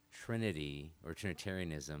 Trinity or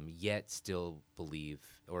Trinitarianism, yet still believe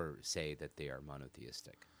or say that they are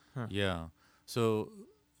monotheistic? Yeah. So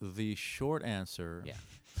the short answer Yeah.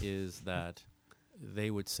 is that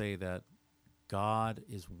they would say that God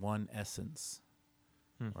is one essence,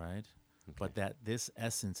 right? But that this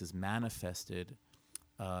essence is manifested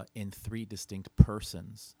in three distinct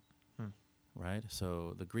persons, right?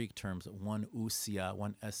 So the Greek terms, one ousia,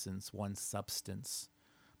 one essence, one substance,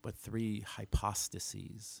 but three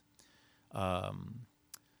hypostases.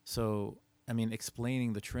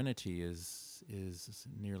 Explaining the Trinity is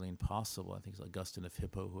nearly impossible. I think it's Augustine of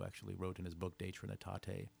Hippo who actually wrote in his book De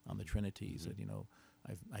Trinitate on the Trinity. He said,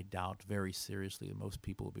 I doubt very seriously that most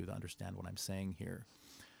people will be able to understand what I'm saying here.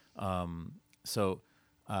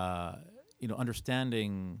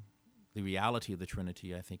 Understanding the reality of the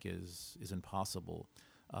Trinity, I think, is impossible.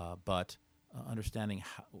 But understanding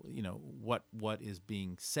how, what is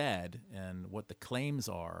being said and what the claims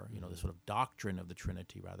are, the sort of doctrine of the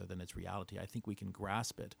Trinity rather than its reality, I think we can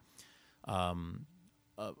grasp it,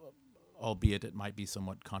 albeit it might be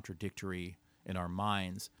somewhat contradictory in our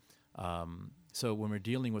minds. So when we're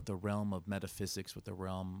dealing with the realm of metaphysics, with the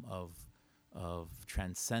realm of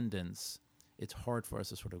transcendence, it's hard for us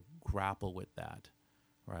to sort of grapple with that,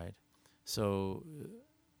 right? So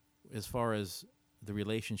as far as the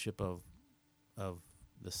relationship of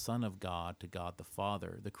the Son of God to God the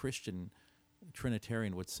Father, the Christian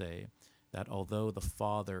Trinitarian would say that although the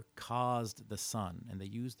Father caused the Son, and they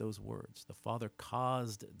use those words, the Father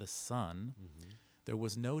caused the Son, there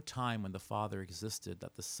was no time when the Father existed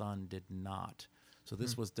that the Son did not. So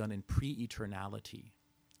this was done in pre-eternality,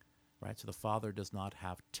 right? So the Father does not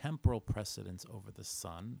have temporal precedence over the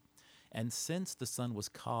Son. And since the Son was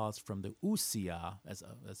caused from the ousia, as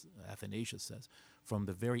Athanasius says, from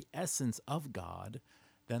the very essence of God,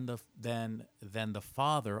 then the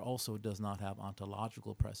Father also does not have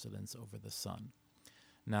ontological precedence over the Son.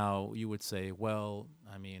 Now you would say, well,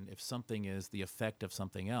 I mean, if something is the effect of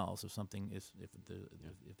something else, if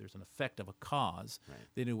there's an effect of a cause,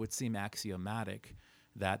 then it would seem axiomatic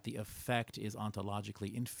that the effect is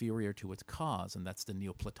ontologically inferior to its cause, and that's the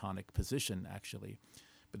Neoplatonic position, actually.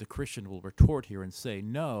 But the Christian will retort here and say,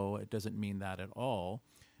 no, it doesn't mean that at all,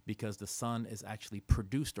 because the Son is actually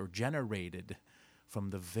produced or generated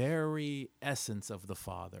from the very essence of the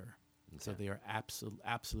Father. Okay. So they are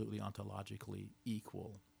absolutely ontologically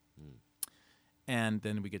equal. And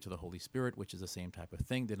then we get to the Holy Spirit, which is the same type of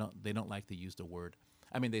thing. They don't like to use the word.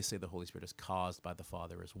 I mean, they say the Holy Spirit is caused by the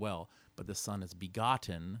Father as well, but the Son is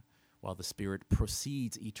begotten, while the Spirit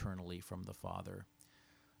proceeds eternally from the Father.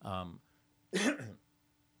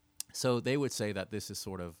 So they would say that this is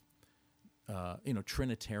sort of,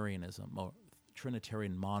 Trinitarianism or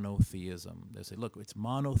Trinitarian monotheism. They say, look, it's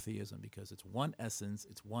monotheism because it's one essence,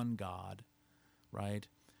 it's one God, right?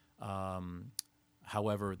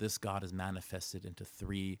 However, this God is manifested into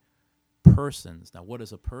three persons. Now, what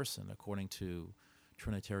is a person? According to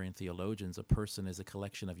Trinitarian theologians, a person is a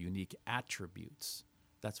collection of unique attributes.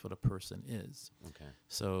 That's what a person is. Okay.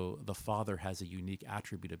 So the Father has a unique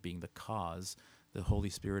attribute of being the cause. The Holy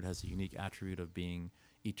Spirit has a unique attribute of being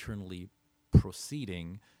eternally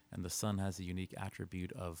proceeding, and the Son has a unique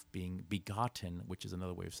attribute of being begotten, which is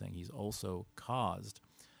another way of saying he's also caused.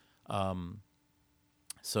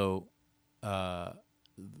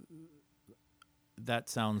 that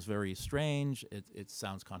sounds very strange. It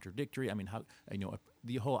sounds contradictory. I mean, how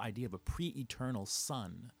the whole idea of a pre-eternal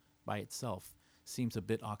son by itself seems a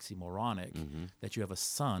bit oxymoronic. That you have a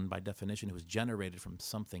son by definition who is generated from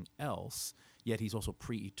something else, yet he's also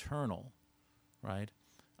pre-eternal, right?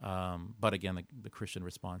 But again, the Christian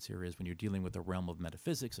response here is when you're dealing with the realm of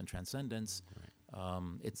metaphysics and transcendence,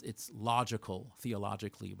 it's logical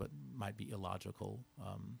theologically, but might be illogical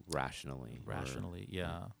rationally.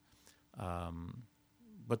 Yeah.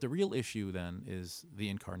 But the real issue then is the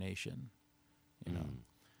incarnation. You know,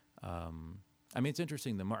 I mean, it's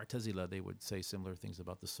interesting. The Mu'tazila, they would say similar things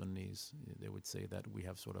about the Sunnis. They would say that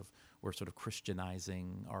we're sort of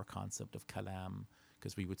Christianizing our concept of kalam,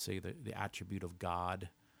 because we would say the attribute of God,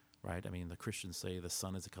 right? I mean, the Christians say the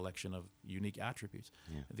Son is a collection of unique attributes.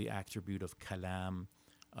 Yeah. The attribute of kalam,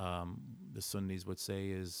 the Sunnis would say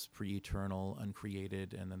is pre-eternal,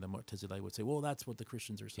 uncreated, and then the Mu'tazila would say, well, that's what the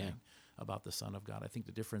Christians are saying about the Son of God. I think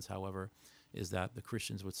the difference, however, is that the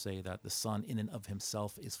Christians would say that the Son in and of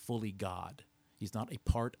himself is fully God. He's not a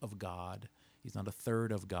part of God. He's not a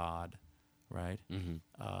third of God, right?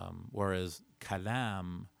 Whereas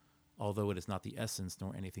kalam, although it is not the essence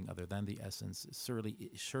nor anything other than the essence,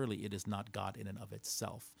 surely it is not God in and of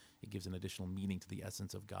itself. It gives an additional meaning to the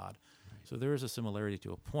essence of God. Right. So there is a similarity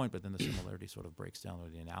to a point, but then the similarity sort of breaks down, or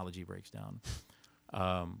the analogy breaks down.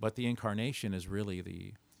 But the incarnation is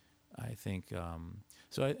really I think,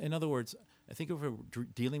 in other words, I think if we're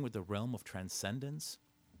dealing with the realm of transcendence,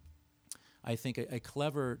 I think a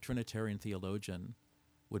clever Trinitarian theologian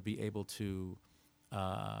would be able to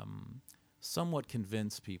somewhat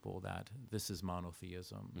convince people that this is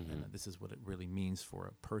monotheism and that this is what it really means for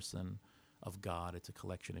a person of God. It's a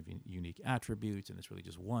collection of unique attributes, and it's really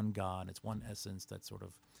just one God. It's one essence that's sort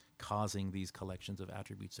of causing these collections of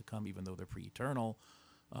attributes to come, even though they're pre-eternal.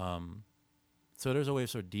 So there's a way of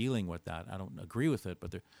sort of dealing with that. I don't agree with it,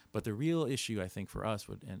 but the real issue, I think, for us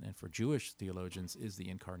and for Jewish theologians is the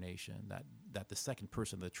incarnation, that the second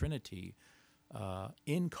person of the Trinity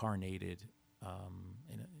incarnated,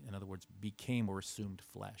 in other words, became or assumed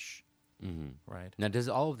flesh. Right. Now, does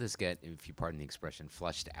all of this get, if you pardon the expression,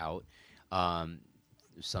 fleshed out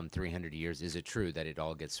some 300 years? Is it true that it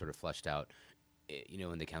all gets sort of fleshed out,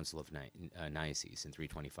 in the Council of Nicaea in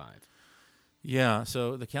 325? Yeah,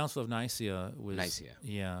 so the Council of Nicaea was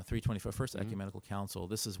 325, first ecumenical council.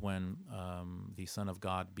 This is when the Son of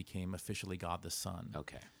God became officially God the Son.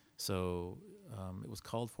 Okay. So it was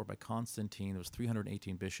called for by Constantine. There was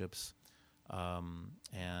 318 bishops,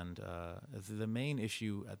 and the main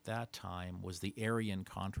issue at that time was the Arian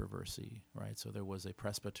controversy, right? So there was a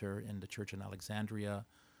presbyter in the church in Alexandria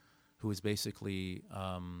who was basically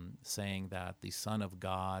saying that the Son of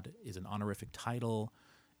God is an honorific title.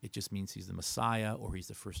 It just means he's the Messiah or he's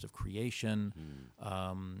the first of creation.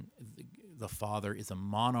 The Father is a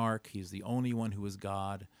monarch. He's the only one who is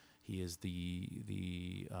God. He is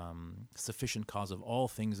the sufficient cause of all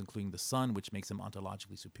things, including the Son, which makes him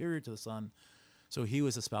ontologically superior to the Son. So he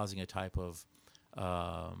was espousing a type of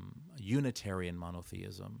Unitarian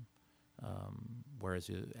monotheism, whereas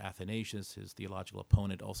Athanasius, his theological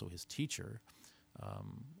opponent, also his teacher,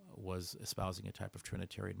 was espousing a type of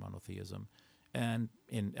Trinitarian monotheism. And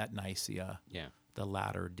at Nicaea, the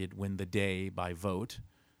latter did win the day by vote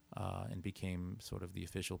and became sort of the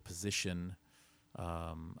official position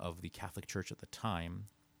of the Catholic Church at the time.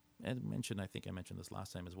 And I think I mentioned this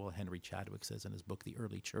last time as well, Henry Chadwick says in his book, The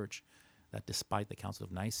Early Church, that despite the Council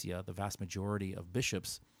of Nicaea, the vast majority of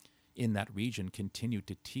bishops in that region continued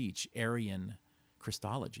to teach Arian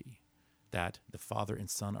Christology, that the Father and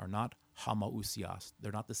Son are not homoousios,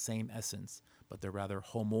 they're not the same essence, but they're rather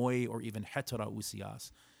homoi or even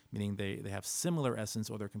heterousios, meaning they have similar essence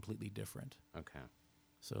or they're completely different. Okay.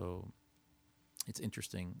 So it's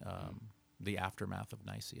interesting, the aftermath of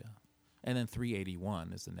Nicaea. And then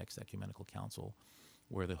 381 is the next ecumenical council,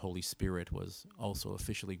 where the Holy Spirit was also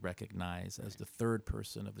officially recognized as the third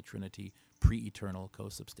person of the Trinity, pre-eternal,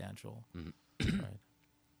 co-substantial. Right.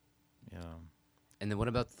 Yeah. And then what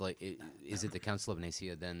about, is it the Council of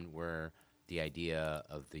Nicaea then where the idea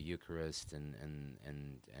of the Eucharist and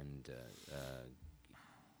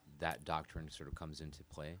that doctrine sort of comes into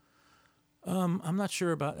play? I'm not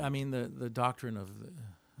sure about. I mean, the doctrine of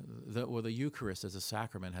the Eucharist as a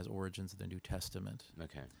sacrament has origins in the New Testament.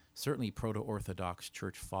 Okay. Certainly, proto-Orthodox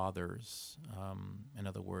Church Fathers, in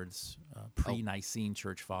other words, pre-Nicene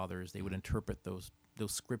Church Fathers, they would interpret those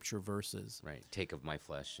scripture verses. Right. Take of my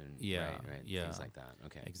flesh and right. Things like that.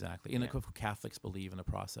 Okay. Exactly. And Catholics believe in a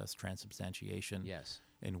process, transubstantiation. Yes.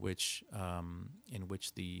 In which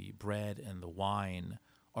the bread and the wine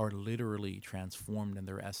are literally transformed in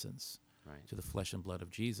their essence to the flesh and blood of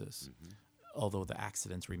Jesus. although the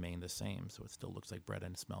accidents remain the same. So it still looks like bread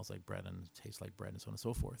and smells like bread and tastes like bread and so on and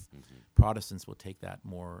so forth. Protestants will take that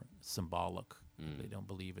more symbolic. They don't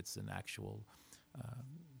believe it's an actual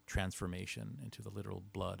transformation into the literal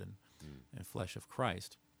blood and flesh of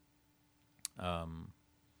Christ.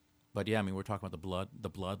 But yeah, I mean, we're talking about the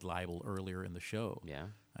blood libel earlier in the show. Yeah.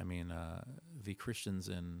 I mean, the Christians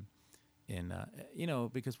in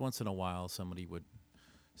because once in a while somebody would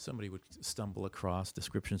stumble across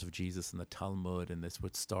descriptions of Jesus in the Talmud, and this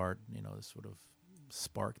would start, sort of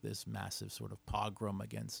spark this massive sort of pogrom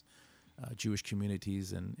against Jewish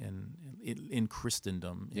communities in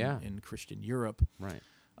Christendom, in Christian Europe. Right.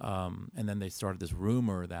 And then they started this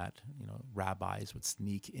rumor that rabbis would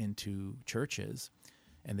sneak into churches,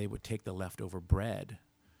 and they would take the leftover bread,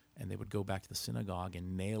 and they would go back to the synagogue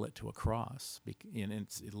and nail it to a cross, and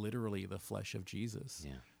it's literally the flesh of Jesus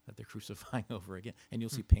that they're crucifying over again. And you'll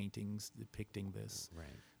see paintings depicting this.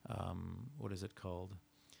 Right. What is it called?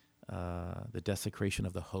 The desecration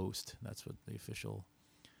of the host. That's what the official,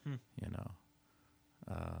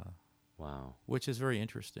 Wow. which is very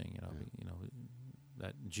interesting.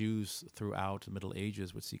 That Jews throughout the Middle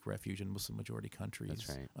Ages would seek refuge in Muslim majority countries That's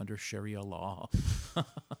right. under Sharia law.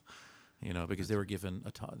 Because they were given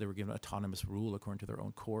autonomous rule according to their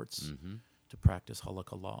own courts to practice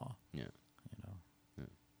halakha law. Yeah.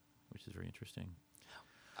 Which is very interesting.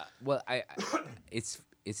 Well, it's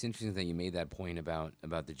interesting that you made that point about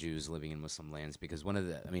the Jews living in Muslim lands, because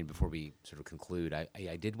before we sort of conclude,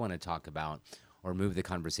 I did want to talk about or move the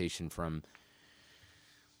conversation from,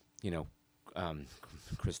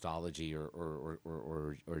 Christology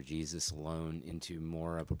or Jesus alone into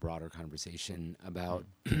more of a broader conversation about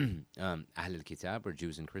Ahl al-Kitab, or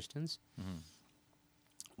Jews and Christians.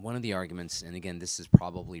 One of the arguments, and again, this is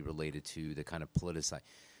probably related to the kind of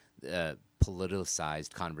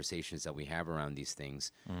politicized conversations that we have around these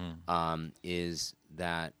things, is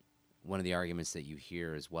that one of the arguments that you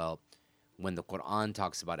hear is, well, when the Quran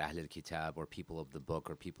talks about Ahl al-Kitab, or people of the book,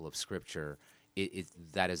 or people of Scripture,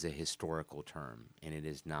 that is a historical term, and it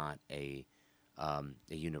is not a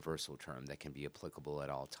universal term that can be applicable at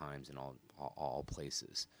all times and all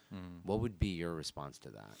places. What would be your response to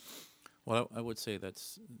that? Well, I would say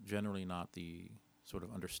that's generally not the sort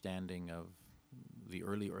of understanding of the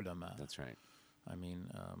early ulama. That's right. I mean,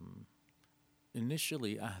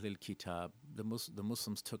 initially, Ahl al-Kitab, the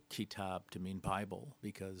Muslims took kitab to mean Bible,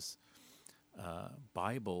 because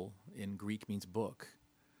Bible in Greek means book.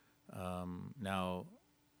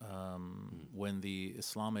 When the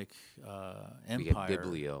Islamic Empire, we get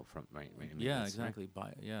biblio from right. Yeah, exactly.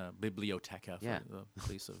 Bibliotheca, the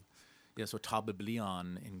place of. Yeah, so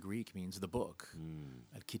Tabiblion in Greek means the book.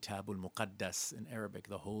 Al-Kitabul Muqaddas in Arabic,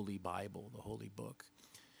 the Holy Bible, the Holy Book.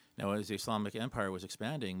 Now, as the Islamic Empire was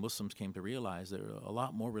expanding, Muslims came to realize there are a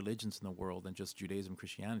lot more religions in the world than just Judaism,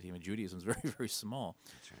 Christianity. I mean, Judaism is very, very small.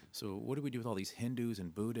 That's right. So what do we do with all these Hindus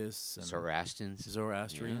and Buddhists and Zoroastrians?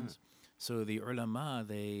 Zoroastrians. So the ulama,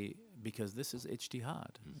 because this is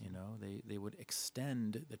ijtihad, they would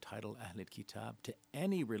extend the title Ahl al-Kitab to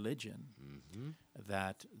any religion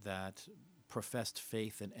that professed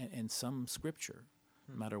faith in some scripture,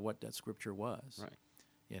 no matter what that scripture was. Right.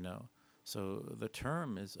 So the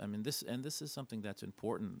term is, this is something that's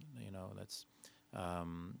important, that's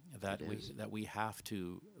that we have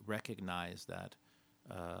to recognize that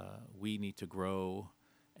we need to grow,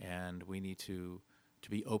 and we need to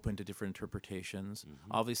be open to different interpretations.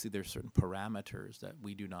 Obviously, there's certain parameters that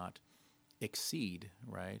we do not exceed,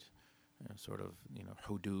 right?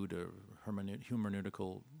 Hudud or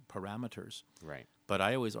hermeneutical parameters. Right. But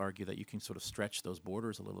I always argue that you can sort of stretch those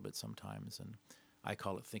borders a little bit sometimes, and I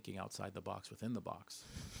call it thinking outside the box within the box,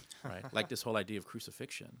 right? Like this whole idea of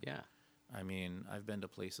crucifixion. Yeah. I mean, I've been to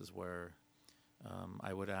places where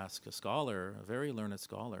I would ask a scholar, a very learned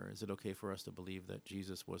scholar, is it okay for us to believe that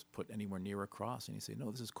Jesus was put anywhere near a cross? And he'd say, no,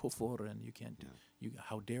 this is kufr, and you can't,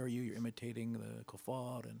 how dare you, you're imitating the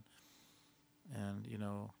kuffar, and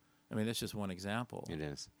that's just one example. It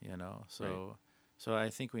is. So I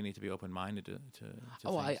think we need to be open-minded to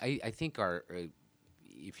I think our,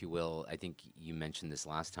 if you will, I think you mentioned this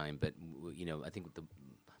last time, but, I think the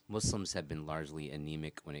Muslims have been largely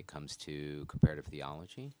anemic when it comes to comparative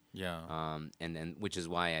theology. Yeah. And which is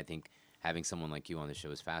why I think having someone like you on the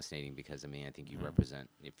show is fascinating, because I think you represent,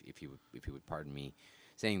 if you would pardon me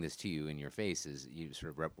saying this to you in your face, is you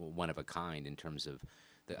sort of one of a kind in terms of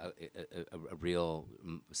a real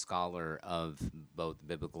scholar of both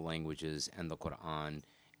biblical languages and the Quran,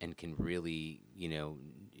 and can really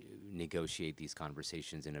negotiate these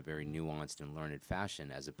conversations in a very nuanced and learned fashion,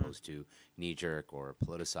 as opposed to knee-jerk or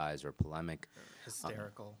politicized or polemic.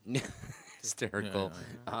 Hysterical. Hysterical.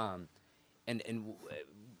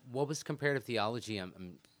 what was comparative theology?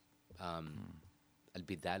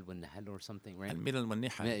 Al-Bidal wal-Nahal or something, right? Al-Milal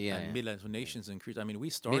wal-Nihal. Yeah. Al-Milal, so nations and creeds. I mean, we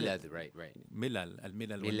started... Milad, right. Milal,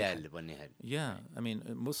 al-Milal wal-Nihal. Milal wal-Nihal. Yeah, I mean,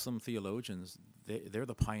 Muslim theologians, they're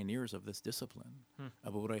the pioneers of this discipline.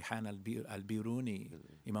 Abu Rayhan al-Biruni,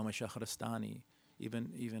 Imam al-Shakhrastani,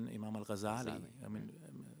 even Imam al-Ghazali. I mean,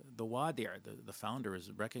 the Wadi', the founder, is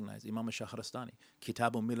recognized. Imam al-Shakhrastani,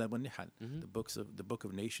 Kitabu Milal wal-Nihal, the book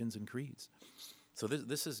of nations and creeds. So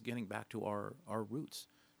this is getting back to our roots.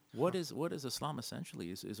 What is Islam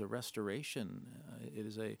essentially? Is a restoration. It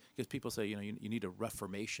is because people say you need a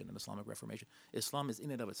reformation, an Islamic reformation. Islam is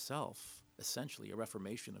in and of itself essentially a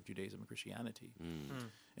reformation of Judaism and Christianity,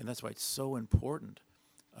 and that's why it's so important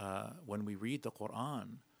when we read the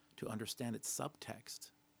Quran to understand its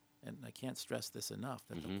subtext. And I can't stress this enough,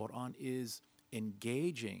 that the Quran is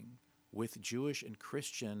engaging with Jewish and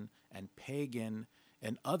Christian and pagan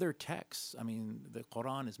and other texts. I mean, the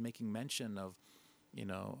Quran is making mention of,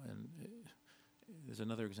 and there's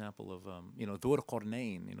another example of, Dhur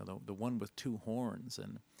Qarnayn, the one with two horns.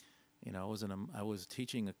 And, I was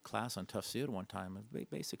teaching a class on tafsir one time, a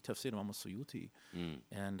basic tafsir, Imam Suyuti.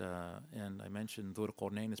 And I mentioned Dhur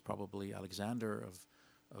Qarnayn is probably Alexander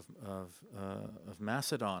of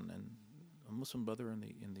Macedon, and a Muslim brother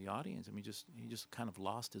in the audience. I mean, he just kind of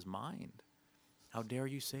lost his mind. How dare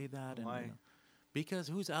you say that? Why? And, because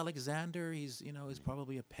who's Alexander? He's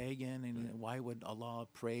probably a pagan, and why would Allah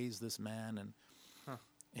praise this man?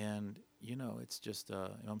 And it's just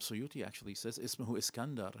Imam Suyuti actually says Ismuhu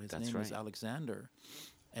Iskandar. His That's name is right. Alexander,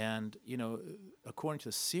 and according to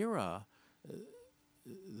Sirah,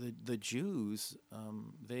 the Jews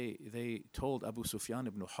they told Abu Sufyan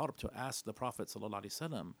ibn Harb to ask the Prophet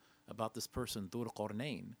ﷺ about this person Dhur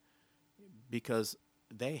Qarnayn, because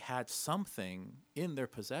they had something in their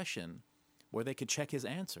possession where they could check his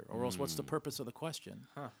answer, or else what's the purpose of the question?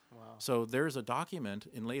 Wow. So there's a document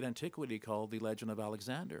in late antiquity called the Legend of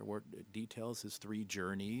Alexander, where it details his 3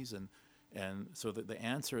 journeys, and so the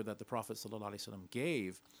answer that the Prophet ﷺ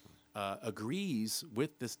gave agrees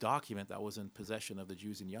with this document that was in possession of the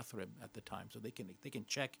Jews in Yathrib at the time. So they can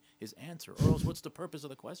check his answer, or else what's the purpose of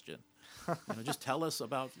the question? Just tell us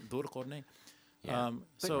about Dhur Qarnayn. Yeah.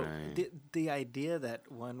 So The idea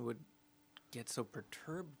that one would get so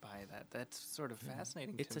perturbed by that's sort of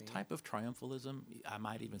fascinating it's to a me. type of triumphalism. I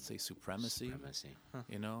might even say supremacy.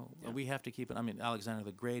 Yeah. We have to keep it. I mean, Alexander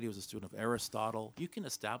the Great, he was a student of Aristotle. You can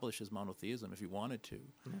establish his monotheism if you wanted to.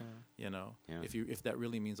 If that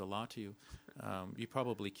really means a lot to you, you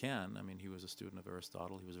probably can. I mean, he was a student of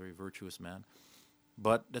Aristotle. He was a very virtuous man.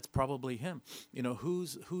 But that's probably him.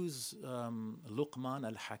 Who's Luqman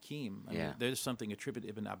al-Hakim? I mean, there's something attributed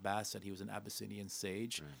Ibn Abbas that he was an Abyssinian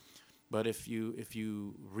sage. Right. But if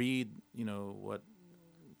you read, what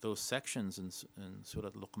those sections in Surah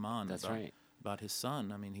Luqman about his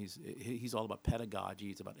son, I mean, he's all about pedagogy.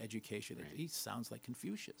 It's about education. Right. He sounds like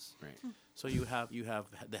Confucius. Right. So you have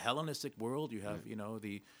the Hellenistic world. You have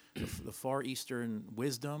the Far Eastern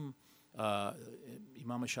wisdom. Imam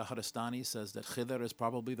al-Shahrastani says that Khidr is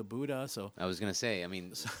probably the Buddha. So I was going to say, I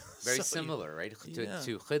mean, very similar, right,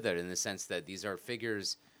 to Khidr, in the sense that these are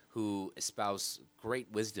figures who espouse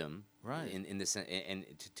great wisdom, right? In the and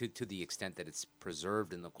to the extent that it's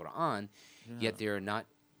preserved in the Quran, yet they are not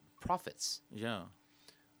prophets.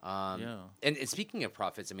 And speaking of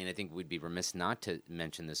prophets, I mean, I think we'd be remiss not to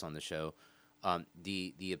mention this on the show.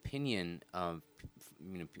 The opinion of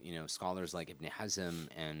scholars like Ibn Hazm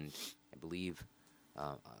and I believe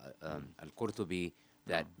Al-Qurtubi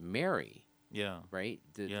that Mary, right,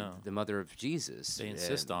 the mother of Jesus, they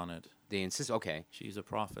insist on it. They insist. Okay, she's a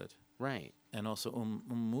prophet, right? And also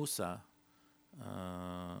Musa,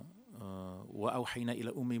 وأوحينا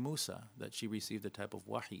إلى أم موسى, that she received a type of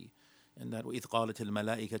wahi, and that وإذ قالت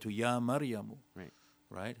الملائكة يا مريم,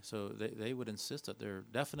 right? So they would insist that they're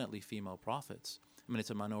definitely female prophets. I mean, it's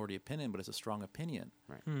a minority opinion, but it's a strong opinion,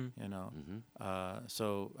 right?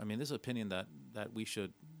 So I mean, this is an opinion that we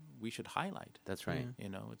should highlight. That's right.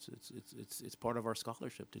 It's part of our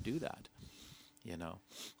scholarship to do that.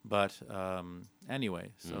 But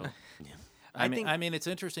anyway, so I mean, it's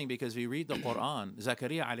interesting because if you read the Quran,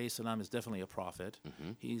 Zakaria alayhi salam is definitely a prophet.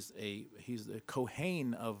 He's the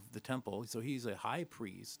Kohen of the temple, so he's a high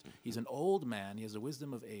priest. He's an old man. He has the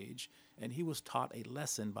wisdom of age, and he was taught a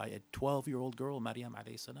lesson by a 12-year-old girl, Maryam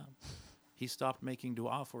alayhi salam. He stopped making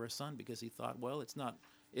dua for his son because he thought, well, it's not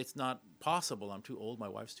possible. I'm too old. My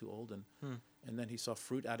wife's too old, and then he saw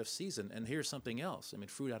fruit out of season. And here's something else. I mean,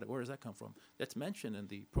 where does that come from? That's mentioned in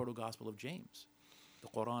the Proto-Gospel of James. The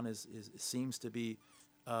Quran seems to be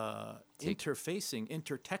interfacing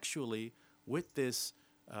intertextually with this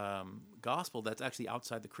gospel that's actually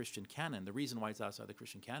outside the Christian canon. The reason why it's outside the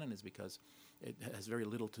Christian canon is because it has very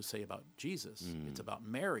little to say about Jesus. It's about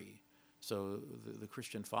Mary. So the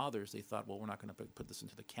Christian fathers, they thought, well, we're not going to put this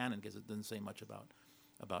into the canon because it doesn't say much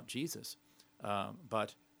about Jesus.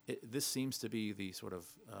 But this seems to be the sort of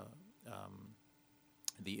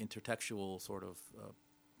the intertextual sort of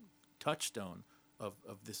touchstone of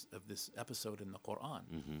this episode in the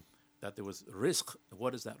Quran. That there was rizq.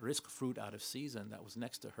 What is that rizq? Fruit out of season that was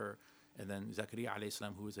next to her. And then Zakaria alayhi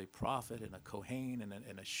salam, who is a prophet and a kohen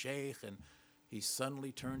and a sheikh, and he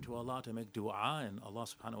suddenly turned to Allah to make dua, and Allah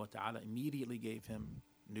subhanahu wa ta'ala immediately gave him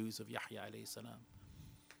news of Yahya alayhi salam.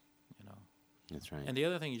 You know. That's right. And the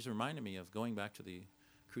other thing you just reminded me of, going back to the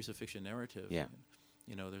crucifixion narrative. Yeah.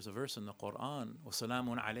 You know, there's a verse in the Quran,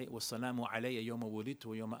 وَسَلَامٌ عَلَيَّ يَوْمَ وُلِدْتُ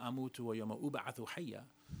وَيَوْمَ أَمُوتُ وَيَوْمَ أُبْعَثُ حَيًّا.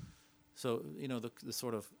 So, you know, the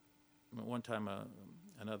sort of, one time a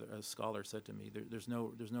scholar said to me, there's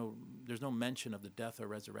no mention of the death or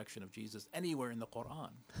resurrection of Jesus anywhere in the Quran.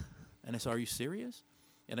 And I said, are you serious?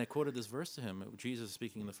 And I quoted this verse to him, Jesus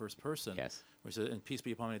speaking in the first person. Yes. Where he said, and peace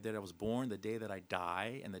be upon me, the day that I was born, the day that I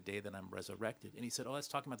die, and the day that I'm resurrected. And he said, oh, that's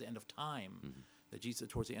talking about the end of time, that Jesus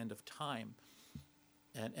towards the end of time.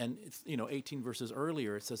 And it's, you know, 18 verses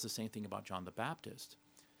earlier, it says the same thing about John the Baptist.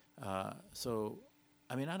 So,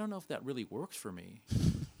 I mean, I don't know if that really works for me,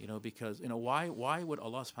 you know, because, you know, why would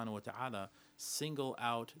Allah subhanahu wa ta'ala single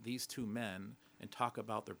out these two men and talk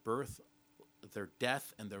about their birth, their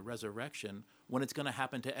death, and their resurrection when it's going to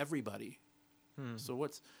happen to everybody? So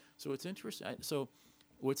it's interesting. So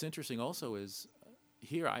what's interesting also is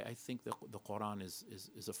here I think the Quran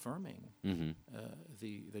is affirming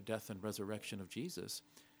the death and resurrection of Jesus.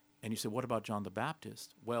 And you say, what about John the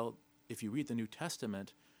Baptist? Well, if you read the New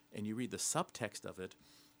Testament and you read the subtext of it,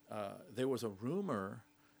 there was a rumor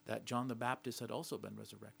that John the Baptist had also been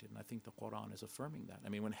resurrected. And I think the Quran is affirming that. I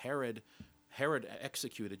mean, when Herod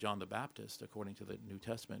executed John the Baptist, according to the New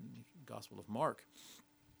Testament, Gospel of Mark,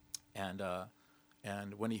 and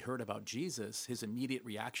when he heard about Jesus, his immediate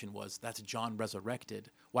reaction was, that's John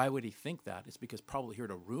resurrected. Why would he think that? It's because probably he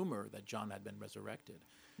heard a rumor that John had been resurrected.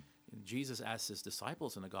 And Jesus asked his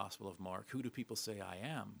disciples in the Gospel of Mark, who do people say I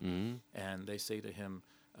am? And they say to him,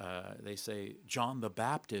 they say, John the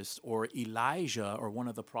Baptist or Elijah or one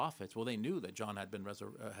of the prophets. Well, they knew that John had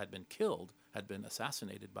been killed, had been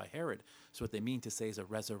assassinated by Herod. So what they mean to say is a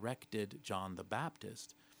resurrected John the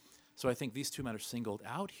Baptist. So I think these two men are singled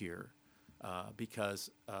out here because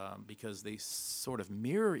they sort of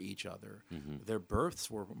mirror each other. Their births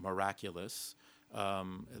were miraculous.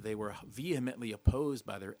 They were vehemently opposed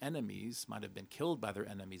by their enemies, might have been killed by their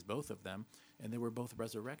enemies, both of them, and they were both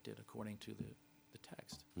resurrected according to the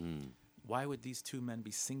text. Why would these two men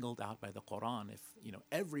be singled out by the Quran if, you know,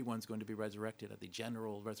 everyone's going to be resurrected at the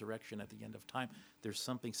general resurrection at the end of time? There's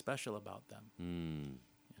something special about them.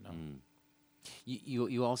 You know.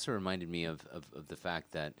 You also reminded me of the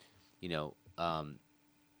fact that, you know,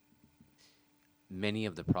 many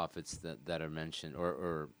of the prophets that are mentioned,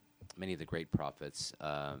 or many of the great prophets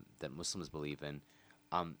that Muslims believe in,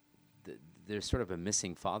 there's sort of a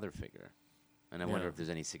missing father figure, and I wonder if there's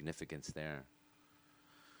any significance there.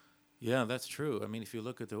 Yeah, that's true. I mean, if you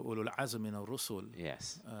look at the Ulul Azm min al-Rusul,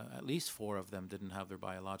 Yes. At least 4 of them didn't have their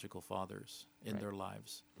biological fathers in their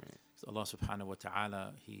lives. Right. So Allah subhanahu wa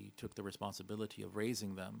ta'ala, He took the responsibility of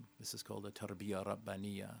raising them. This is called a tarbiyah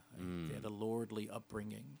rabbaniyah. They had a lordly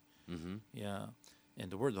upbringing. Yeah. And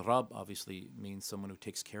the word Rabb obviously means someone who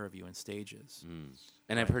takes care of you in stages.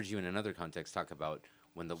 And I've heard you in another context talk about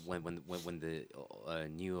when the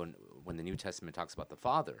New Testament talks about the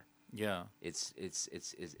Father. Yeah. It's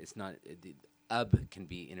not the Ab can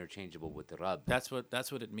be interchangeable with the Rabb. That's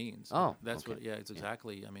what it means. Oh, that's okay. what. Yeah, it's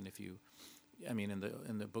exactly. I mean,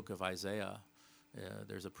 in the book of Isaiah,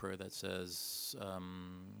 there's a prayer that says,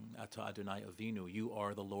 "Ata Adonai Avinu, you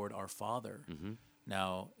are the Lord our Father."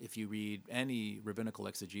 Now, if you read any rabbinical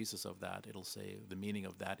exegesis of that, it'll say the meaning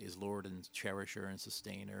of that is Lord and cherisher and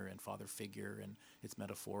sustainer and father figure, and it's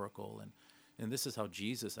metaphorical. And this is how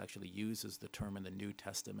Jesus actually uses the term in the New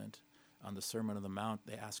Testament. On the Sermon on the Mount,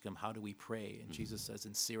 they ask him, how do we pray? And Jesus says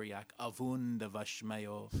in Syriac, Avun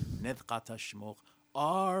devashmeo nedchata shmoch,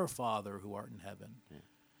 our Father who art in heaven.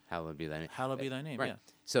 Hallowed be thy name. Hallowed be thy name, Right. yeah.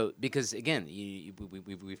 So, because again,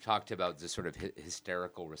 we've talked about the sort of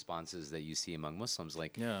hysterical responses that you see among Muslims,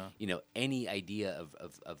 like, you know, any idea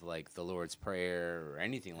of like the Lord's Prayer or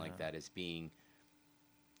anything like that as being,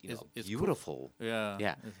 you know, It's beautiful.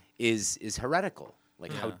 Is heretical.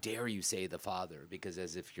 Like, how dare you say the Father? Because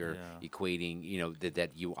as if you're equating, you know,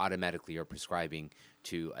 that you automatically are prescribing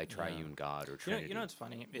to a triune God or Trinity. You know what's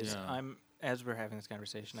funny is I'm as we're having this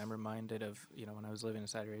conversation, I'm reminded of when I was living in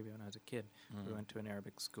Saudi Arabia when I was a kid. We went to an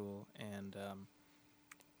Arabic school, and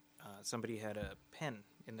somebody had a pen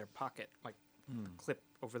in their pocket, like clip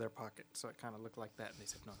over their pocket, so it kind of looked like that. And they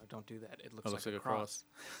said, "No, don't do that. It looks like a cross."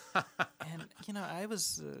 And I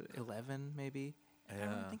was 11 maybe, and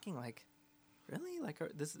I'm thinking like, really, like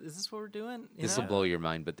is this what we're doing? This will blow your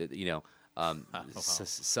mind, but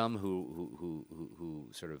some who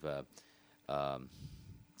sort of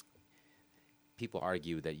people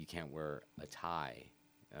argue that you can't wear a tie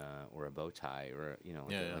or a bow tie or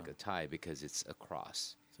like a tie because it's a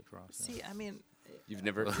cross. It's a cross. See, I mean, you've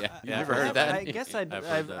never you've I never heard that. I guess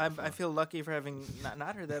I feel lucky for having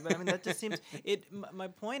not heard that, but I mean that just seems it. My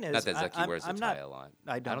point is, Not that Zeki wears a tie not, a lot.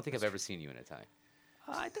 I don't think I've ever seen you in a tie.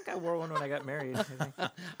 I think I wore one when I got married. I think.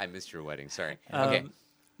 I missed your wedding. Sorry. Okay.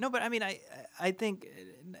 No, but I mean, I think,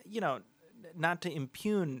 not to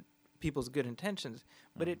impugn people's good intentions,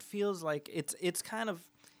 but it feels like it's kind of,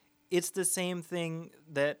 it's the same thing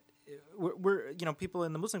that we're people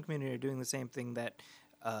in the Muslim community are doing the same thing that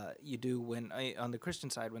you do when on the Christian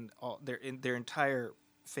side when their entire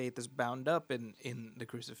faith is bound up in the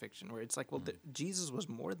crucifixion, where it's like, well, Jesus was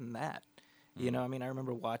more than that. I mean, I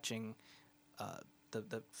remember watching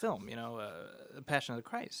the film, The Passion of the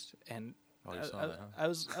Christ, and Oh, you saw that, huh? I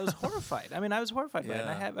was horrified. I mean, I was horrified by it.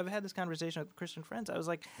 And I've had this conversation with Christian friends. I was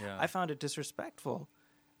like, I found it disrespectful.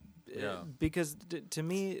 Because to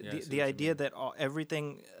me, the idea that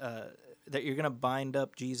everything that you're going to bind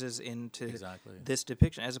up Jesus into this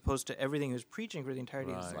depiction, as opposed to everything he was preaching for the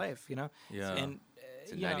entirety of his life, Yeah. And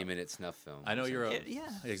it's a 90-minute snuff film. I know you're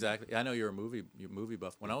exactly. I know you're a movie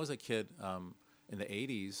buff. When I was a kid in the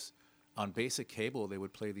 80s, on basic cable, they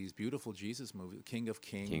would play these beautiful Jesus movies: King of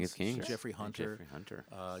Kings, Jeffrey Hunter,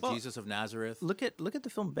 Jesus of Nazareth. Look at the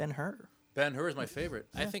film Ben-Hur. Ben-Hur is my favorite.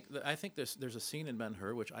 I think there's a scene in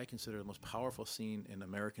Ben-Hur which I consider the most powerful scene in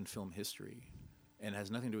American film history, and has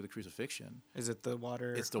nothing to do with the crucifixion. Is it the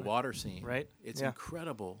water? It's the water scene, right? It's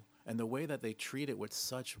incredible, and the way that they treat it with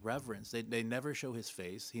such reverence. They never show his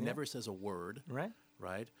face. He never says a word. Right.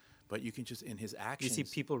 But you can just, in his actions, you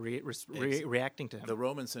see people reacting to him. The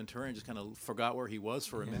Roman centurion just kind of forgot where he was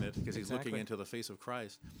for a minute because he's looking into the face of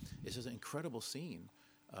Christ. It's just an incredible scene.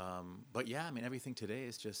 But yeah, I mean, everything today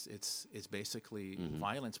is just it's basically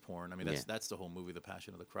violence porn. I mean, that's the whole movie, The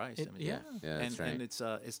Passion of the Christ. I mean, that's right. And it's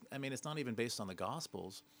I mean, it's not even based on the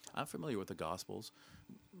Gospels. I'm familiar with the Gospels.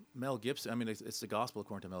 Mel Gibson. I mean, it's the Gospel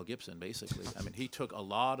according to Mel Gibson, basically. I mean, he took a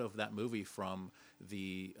lot of that movie from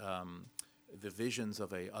the visions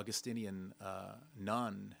of a Augustinian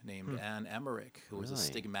nun named Anne Emmerich, who was a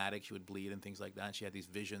stigmatic. She would bleed and things like that. And she had these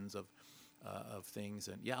visions of things.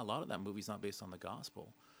 And a lot of that movie's not based on the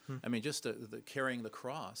gospel. I mean, just the carrying the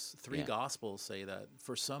cross. Three gospels say that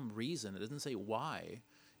for some reason. It doesn't say why.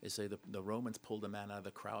 It say the Romans pulled a man out of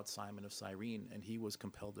the crowd, Simon of Cyrene, and he was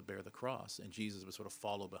compelled to bear the cross. And Jesus would sort of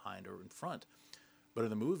follow behind or in front. But in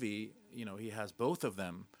the movie, he has both of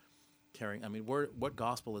them carrying. I mean, what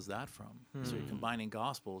gospel is that from? So you're combining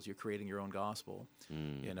gospels, you're creating your own gospel,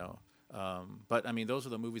 But I mean, those are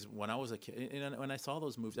the movies when I was a kid. And when I saw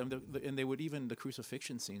those movies, I mean, and they would even the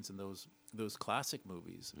crucifixion scenes in those classic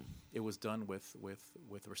movies, it was done with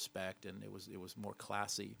respect, and it was more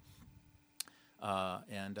classy. I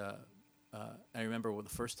remember the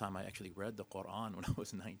first time I actually read the Quran when I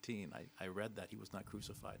was 19. I read that he was not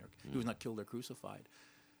crucified, or he was not killed or crucified.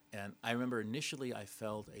 And I remember initially I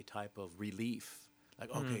felt a type of relief,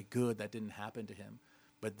 like, okay, good, that didn't happen to him.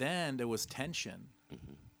 But then there was tension,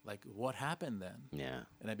 like, what happened then? Yeah.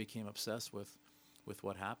 And I became obsessed with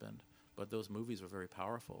what happened. But those movies were very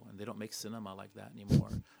powerful, and they don't make cinema like that anymore.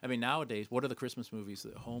 I mean, nowadays, what are the Christmas movies?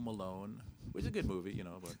 Home Alone, which is a good movie,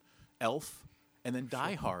 but Elf, and then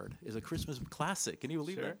Die Hard is a Christmas classic. Can you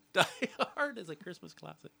believe that? Die Hard is a Christmas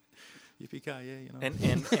classic. Yippee-ki-yay,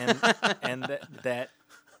 And that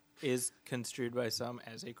is construed by some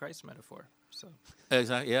as a Christ metaphor. So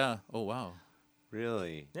exactly, yeah. Oh wow,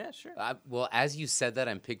 really? Yeah, sure. Well, as you said that,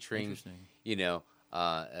 I'm picturing,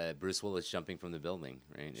 Bruce Willis jumping from the building,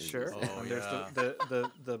 right? Sure. There's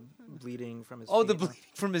the bleeding from his feet. Oh, the bleeding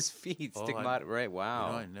from his feet. Stigmata, right?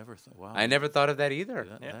 Wow. I never thought. Wow. I never thought of that either.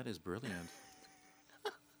 That is brilliant.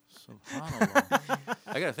 SubhanAllah.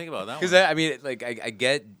 I got to think about that one. Because I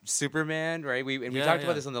get Superman, right? We talked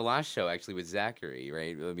about this on the last show, actually, with Zachary,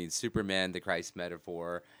 right? I mean, Superman, the Christ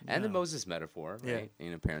metaphor, and the Moses metaphor, right?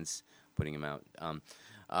 Parents putting him out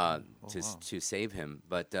to save him,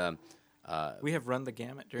 but we have run the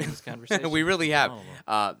gamut during this conversation. We really have.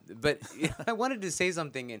 But I wanted to say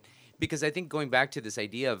something, because I think going back to this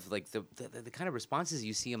idea of like the kind of responses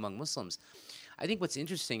you see among Muslims, I think what's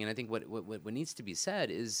interesting, and I think what needs to be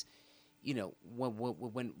said is, you know,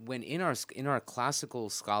 when in our classical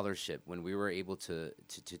scholarship, when we were able to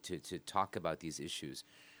talk about these issues,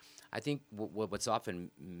 I think what's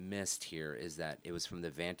often missed here is that it was from the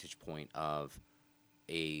vantage point of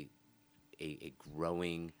a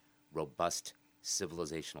growing, robust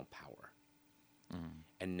civilizational power.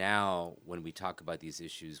 And now, when we talk about these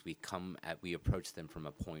issues, we approach them from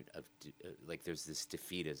a point of like there's this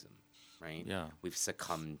defeatism, right? Yeah. We've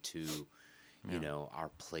succumbed to, you know, our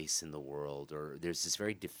place in the world, or there's this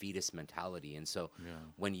very defeatist mentality. And so,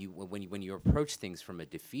 when you approach things from a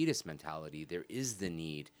defeatist mentality, there is the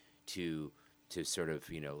need to sort of,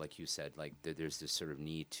 you know, like you said, like there's this sort of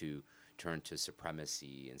need to turn to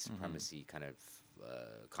supremacy and supremacy kind of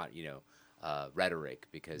rhetoric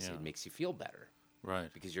because it makes you feel better.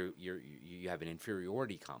 Right. Because you have an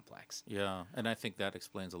inferiority complex. Yeah, and I think that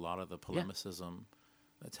explains a lot of the polemicism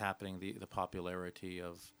that's happening, the popularity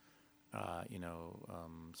of,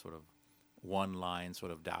 sort of one-line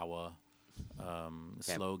sort of dawah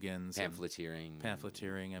slogans.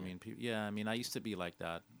 Pamphleteering. I mean, I used to be like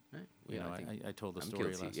that. Right. You know, I told the I'm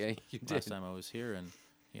story guilty. last time I was here, and,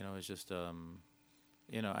 you know, it's just,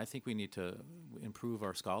 I think we need to improve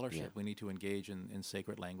our scholarship. Yeah. We need to engage in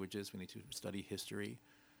sacred languages. We need to study history.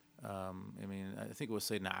 I think it was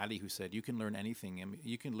Sayyidina Ali who said, you can learn anything. I mean,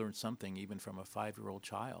 you can learn something even from a 5-year-old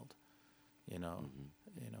child. You know,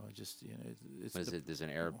 There's an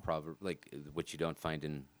Arab proverb, like what you don't find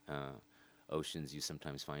in oceans, you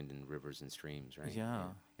sometimes find in rivers and streams, right? Yeah.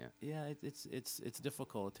 It's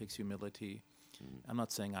difficult. It takes humility. I'm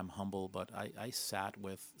not saying I'm humble, but I sat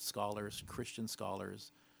with scholars, Christian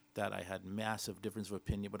scholars, that I had massive difference of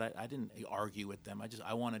opinion, but I didn't argue with them.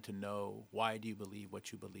 I wanted to know, why do you believe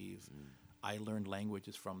what you believe? I learned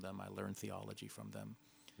languages from them. I learned theology from them.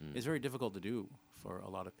 It's very difficult to do for a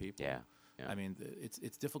lot of people. Yeah. I mean,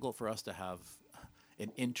 it's difficult for us to have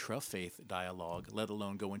an intra-faith dialogue, let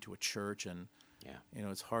alone go into a church and, you know,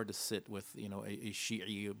 it's hard to sit with, you know, a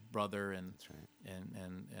Shi'i brother and That's right.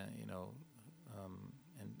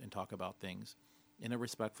 and talk about things in a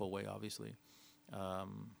respectful way, obviously.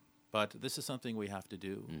 But this is something we have to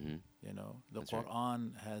do. You know, the That's right.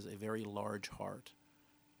 Quran has a very large heart,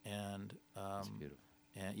 and That's beautiful.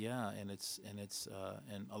 and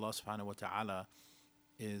Allah Subhanahu wa Taala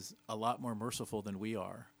is a lot more merciful than we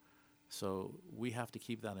are. So we have to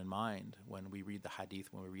keep that in mind when we read the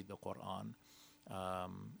Hadith, when we read the Quran,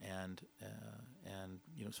 and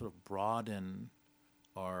you know, sort of broaden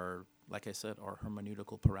our, like I said, our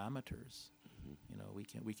hermeneutical parameters. You know, we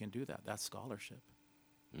can do that. That's scholarship,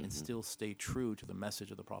 and still stay true to the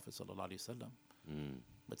message of the Prophet Sallallahu Alaihi Wasallam.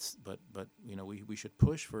 But you know, we should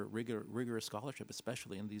push for rigorous scholarship,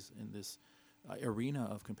 especially in this arena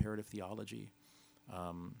of comparative theology,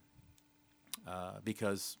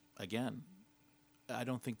 because again, I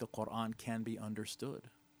don't think the Quran can be understood.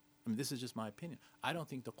 I mean, this is just my opinion. I don't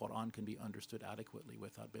think the Quran can be understood adequately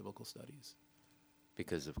without biblical studies.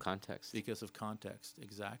 Because of context. Because of context,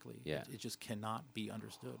 exactly. Yeah. It just cannot be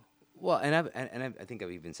understood. Well, I think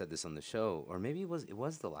I've even said this on the show, or maybe it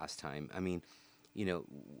was the last time. I mean, you know,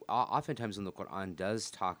 oftentimes when the Quran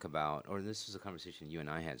does talk about, or this was a conversation you and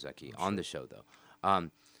I had, Zaki, on the show though.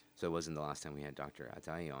 So it wasn't the last time we had Dr.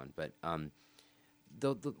 Atai on, but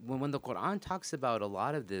when the Quran talks about a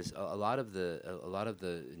lot of this, a lot of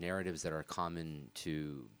the narratives that are common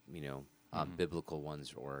to, you know, biblical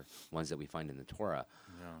ones or ones that we find in the Torah,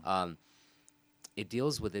 it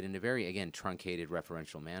deals with it in a very, again, truncated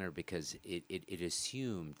referential manner because it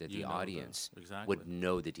assumed that the audience would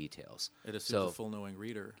know the details. It assumes a full knowing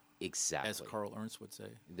reader. Exactly. As Carl Ernst would say.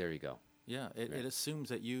 There you go. Yeah, it assumes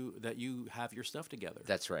that you have your stuff together.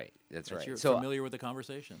 That's right. That's right. You're so familiar with the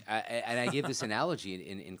conversation. And I give this analogy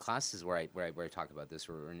in classes where I talk about this,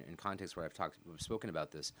 or in contexts where I've spoken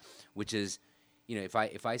about this, which is, you know,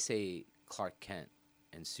 if I say Clark Kent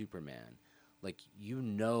and Superman, like, you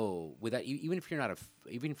know, without even if you're not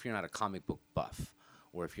a comic book buff,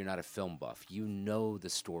 or if you're not a film buff, you know the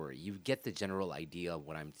story. You get the general idea of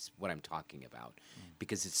what I'm talking about,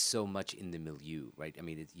 because it's so much in the milieu, right? I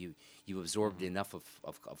mean, you absorbed enough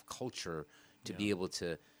of culture to be able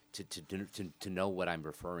to know what I'm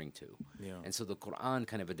referring to. Yeah. And so the Quran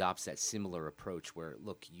kind of adopts that similar approach where,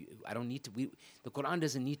 look, the Quran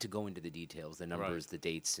doesn't need to go into the details, the numbers, the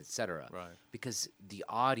dates, etc. Right. Because the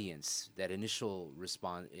audience, that initial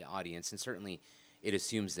audience, and certainly it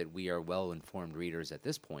assumes that we are well-informed readers at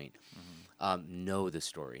this point, know the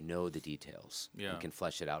story, know the details, and can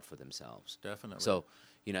flesh it out for themselves. Definitely. So,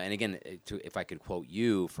 and again, if I could quote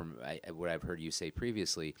you from what I've heard you say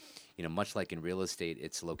previously, much like in real estate,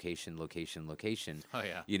 it's location, location, location. Oh,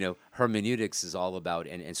 yeah. Hermeneutics is all about,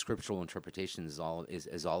 and scriptural interpretation is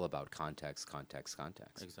all about context, context,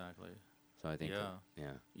 context. Exactly. So I think,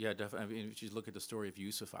 Yeah, definitely. I mean, if you look at the story of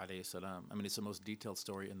Yusuf alayhi salam, I mean, it's the most detailed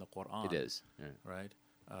story in the Quran. it is. Yeah. Right?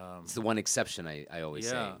 It's the one exception I always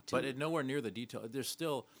say. Yeah, To, but nowhere near the detail. There's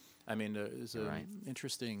still, I mean, there's an Right.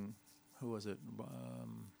 interesting, who was it? I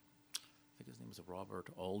think his name was Robert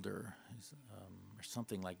Alder, or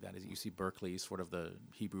something like that. He's at UC Berkeley, he's sort of the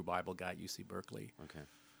Hebrew Bible guy at UC Berkeley. okay.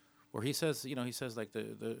 Where he says, like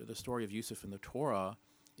the story of Yusuf in the Torah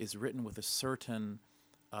is written with a certain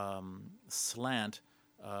slant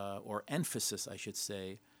or emphasis, I should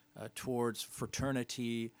say, towards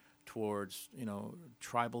fraternity, towards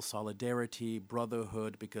tribal solidarity,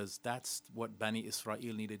 brotherhood, because that's what Bani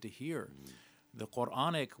Israel needed to hear. The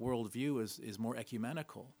Quranic worldview is more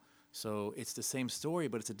ecumenical. So it's the same story,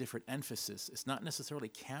 but it's a different emphasis. It's not necessarily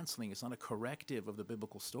canceling. It's not a corrective of the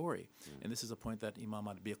biblical story. And this is a point that Imam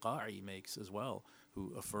al-Biqa'i makes as well,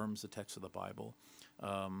 who affirms the text of the Bible,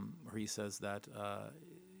 where he says that,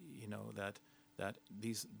 that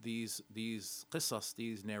these qisas,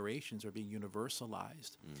 these narrations are being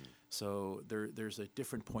universalized. So there's a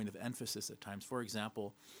different point of emphasis at times. For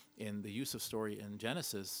example, in the Yusuf story in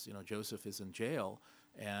Genesis, Joseph is in jail,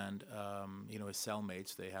 and his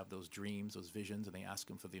cellmates, they have those dreams, those visions, and they ask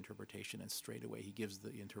him for the interpretation, and straight away he gives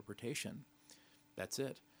the interpretation. That's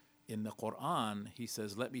it. In the Quran, he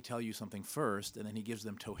says, let me tell you something first, and then he gives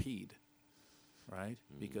them tawheed. Right?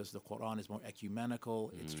 Because the Quran is more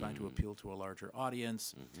ecumenical. It's trying to appeal to a larger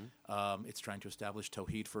audience. It's trying to establish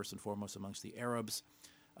tawheed first and foremost amongst the Arabs.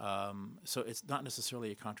 So it's not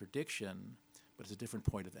necessarily a contradiction, but it's a different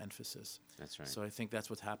point of emphasis. That's right. So I think that's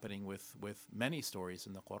what's happening with many stories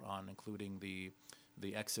in the Quran, including the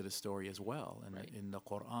Exodus story as well. And in the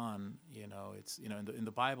Quran, it's in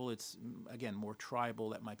the Bible, it's again more tribal.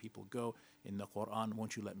 Let my people go. In the Quran,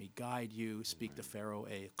 won't you let me guide you? Speak to Pharaoh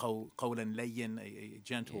a qawlan layyin, a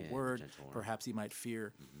gentle word. Perhaps he might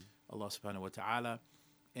fear Allah subhanahu wa ta'ala.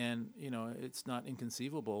 And it's not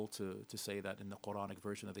inconceivable to say that in the Quranic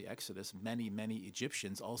version of the Exodus, many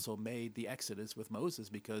Egyptians also made the Exodus with Moses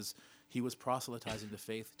because he was proselytizing the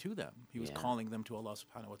faith to them. He was calling them to Allah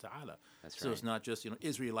subhanahu wa ta'ala. That's so right. it's not just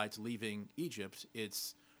Israelites leaving Egypt;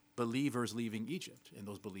 it's believers leaving Egypt, and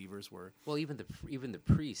those believers were Even the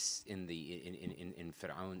priests in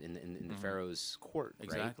Pharaoh in the Pharaoh's court,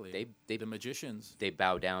 exactly right? the magicians. They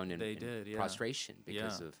bow down in did, prostration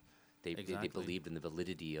because of they believed in the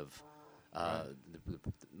validity of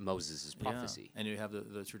Moses' prophecy. Yeah. And you have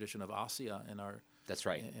the tradition of Asiya in our That's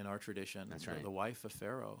right. In our tradition. That's right. The wife of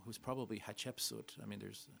Pharaoh, who's probably Hatshepsut. I mean,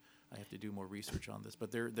 I have to do more research on this,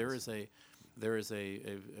 but there is a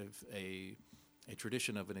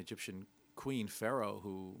tradition of an Egyptian queen Pharaoh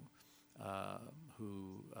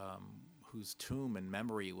whose tomb and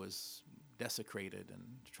memory was desecrated and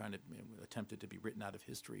attempted to be written out of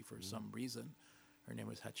history for some reason. Her name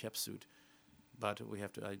was Hatshepsut. But we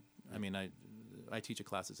have to, I teach a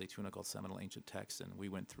class at Zaytuna called Seminal Ancient Texts, and we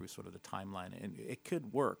went through sort of the timeline, and it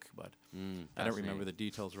could work, but I don't remember the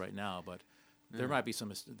details right now, but there might be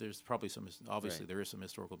there's probably some, obviously there is some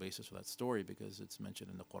historical basis for that story because it's mentioned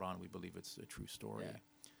in the Quran. We believe it's a true story.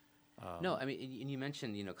 Yeah. No, I mean, and you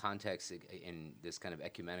mentioned, context in this kind of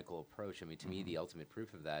ecumenical approach. I mean, to me, the ultimate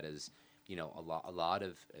proof of that is, a lot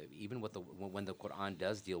of, even when the Quran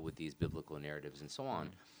does deal with these biblical narratives and so on,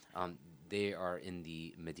 they are in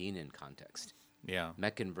the Medinan context. Yeah.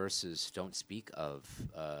 Meccan verses don't speak of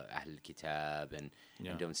Ahl Kitab and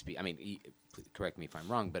don't speak. I mean, correct me if I'm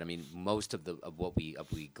wrong, but I mean, most of what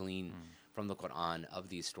we glean from the Quran of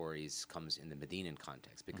these stories comes in the Medinan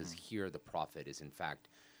context because here the prophet is in fact,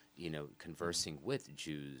 conversing with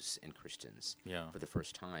Jews and Christians for the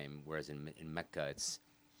first time, whereas in Mecca it's,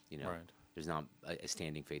 there's not a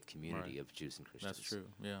standing faith community of Jews and Christians. That's true.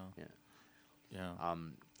 Yeah.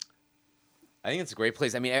 I think it's a great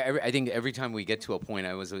place. I mean, I think every time we get to a point,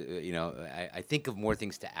 I think of more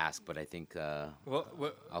things to ask, but I think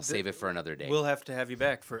I'll save it for another day. We'll have to have you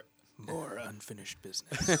back for more unfinished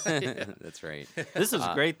business. That's right. This is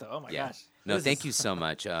great, though. Oh my gosh. No, thank you so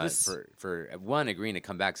much for one agreeing to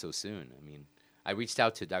come back so soon. I mean, I reached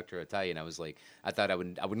out to Dr. Atai and I was like, I thought I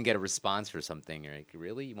wouldn't get a response for something. You're like,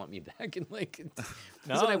 really? You want me back? And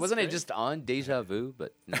wasn't I just on Deja Vu?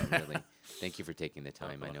 But no, really. Thank you for taking the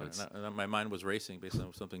time. I know it's my mind was racing based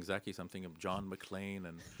on something something of John McClane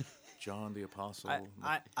and John the Apostle.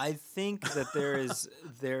 I think that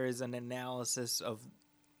there is an analysis of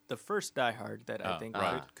the first Die Hard that I think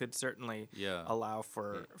right. could certainly Yeah. allow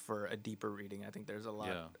for a deeper reading. I think there's a lot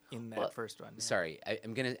in that Well, first one. Yeah. Sorry,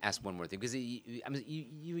 I'm going to ask one more thing because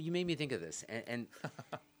you made me think of this, and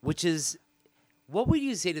which is, what would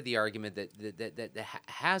you say to the argument that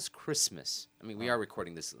has Christmas? I mean, we are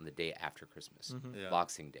recording this on the day after Christmas, Yeah.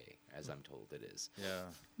 Boxing Day, as I'm told it is. Yeah.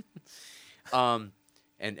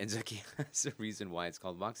 And Zeki has a reason why it's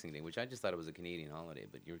called Boxing Day, which I just thought it was a Canadian holiday,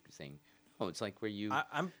 but you're saying, oh, it's like where you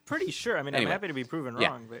I'm pretty sure. I mean, Anyway. I'm happy to be proven Yeah.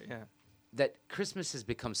 wrong, but yeah. that Christmas has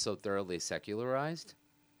become so thoroughly secularized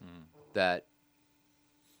that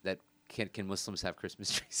can Muslims have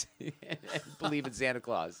Christmas trees and believe in Santa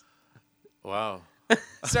Claus? Wow.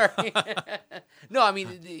 Sorry, no, I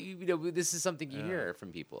mean, this is something you hear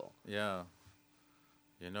from people. Yeah.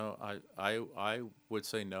 You know, I would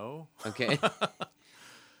say no. Okay,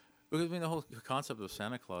 Because I mean, the whole concept of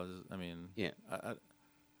Santa Claus. I mean, yeah,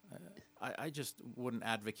 I just wouldn't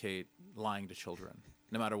advocate lying to children,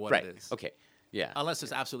 no matter what right. it is. Okay, yeah, Unless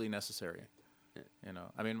it's absolutely necessary. Yeah. You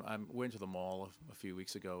know, I mean, I went to the mall a few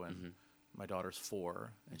weeks ago, and Mm-hmm. my daughter's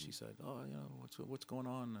 4, and she said, "Oh, you know, what's going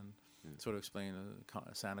on?" And sort of explained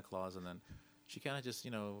Santa Claus, and then she kind of just,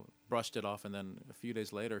 brushed it off. And then a few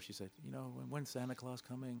days later, she said, "When's Santa Claus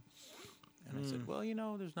coming?" And I said, "Well,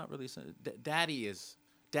 there's not really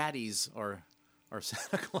daddies are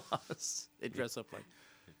Santa Claus. They dress up like."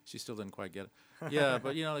 She still didn't quite get it. Yeah,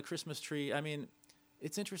 but the Christmas tree. I mean,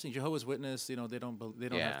 it's interesting. Jehovah's Witness, they don't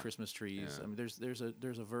Yeah. have Christmas trees. Yeah. I mean,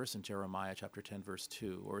 there's a verse in Jeremiah chapter 10 verse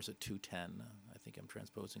 2, or is it 2:10? I think I'm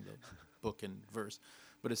transposing the book and verse,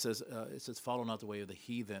 but it says follow not the way of the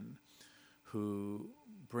heathen, who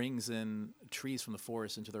brings in trees from the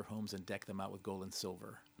forest into their homes and deck them out with gold and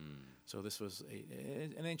silver. So this was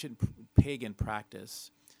an ancient pagan practice.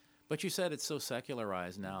 But you said it's so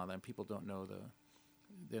secularized now that people don't know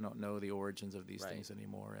the origins of these Right. things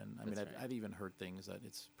anymore. And I mean, That's right. I've even heard things that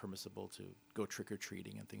it's permissible to go trick or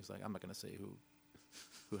treating and things like. I'm not going to say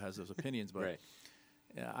who has those opinions, but right.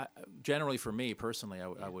 yeah, generally for me personally,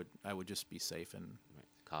 I would just be safe. And Right.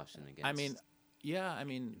 Caution against. I mean, yeah, I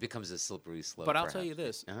mean, it becomes a slippery slope. but I'll tell you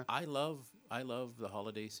perhaps. this: Uh-huh. I love the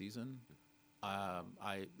holiday season.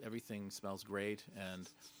 Everything smells great, and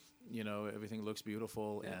everything looks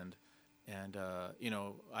beautiful, Yeah. and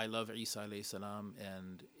I love Isa alayhi salam,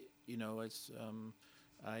 and it's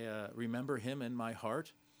I remember him in my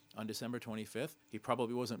heart on December 25th. He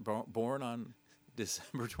probably wasn't born on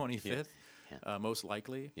December 25th, Yeah. most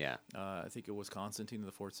likely. Yeah. I think it was Constantine in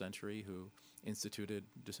the 4th century who instituted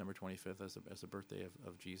December 25th as the birthday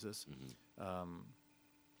of Jesus. Mm-hmm.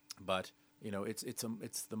 But it's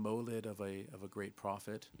the molid of a great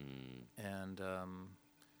prophet, and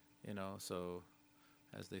so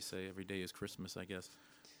as they say, every day is Christmas, I guess.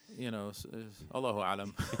 Allahu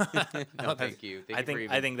alam. No, thank you. Thank you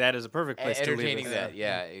for I think that is a perfect place to leave entertaining it. that.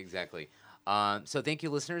 Yeah, exactly. So thank you,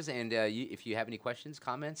 listeners. And if you have any questions,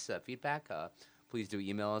 comments, feedback, please do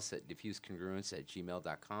email us at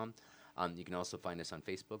diffusecongruence@gmail.com. You can also find us on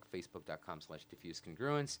Facebook,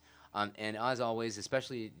 facebook.com/diffusecongruence. And as always,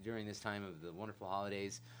 especially during this time of the wonderful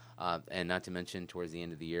holidays, and not to mention towards the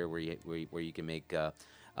end of the year where you can make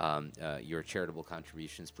your charitable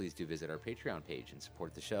contributions, please do visit our Patreon page and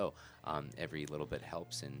support the show. Every little bit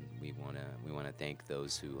helps, and we want to thank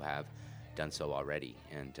those who have done so already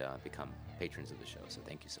and become patrons of the show. So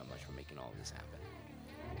thank you so much for making all of this happen.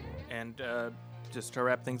 And just to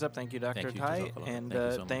wrap things up, thank you, Dr. Thank you, Tai, Jazakallah. and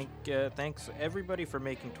Thank you so much. thanks everybody for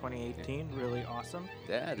making 2018 really awesome.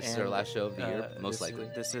 Yeah, this is our And, last show of the year, most likely.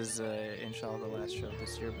 This is inshallah the last show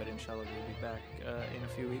this year, but inshallah we'll be back in a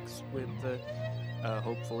few weeks with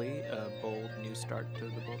hopefully a bold new start to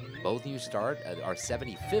the bold year. Both you start at our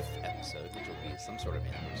 75th episode, which will be some sort of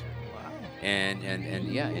anniversary, Wow. and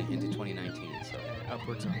yeah, into 2019. So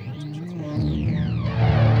Upwards and onwards,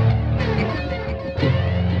 inshallah.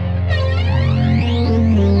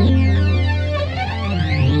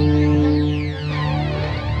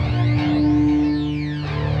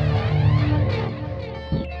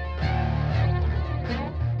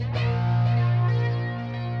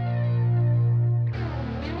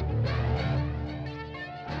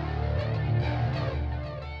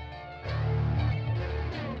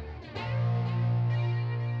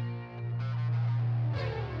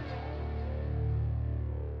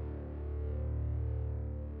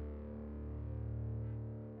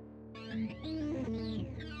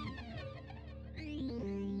 Thank you.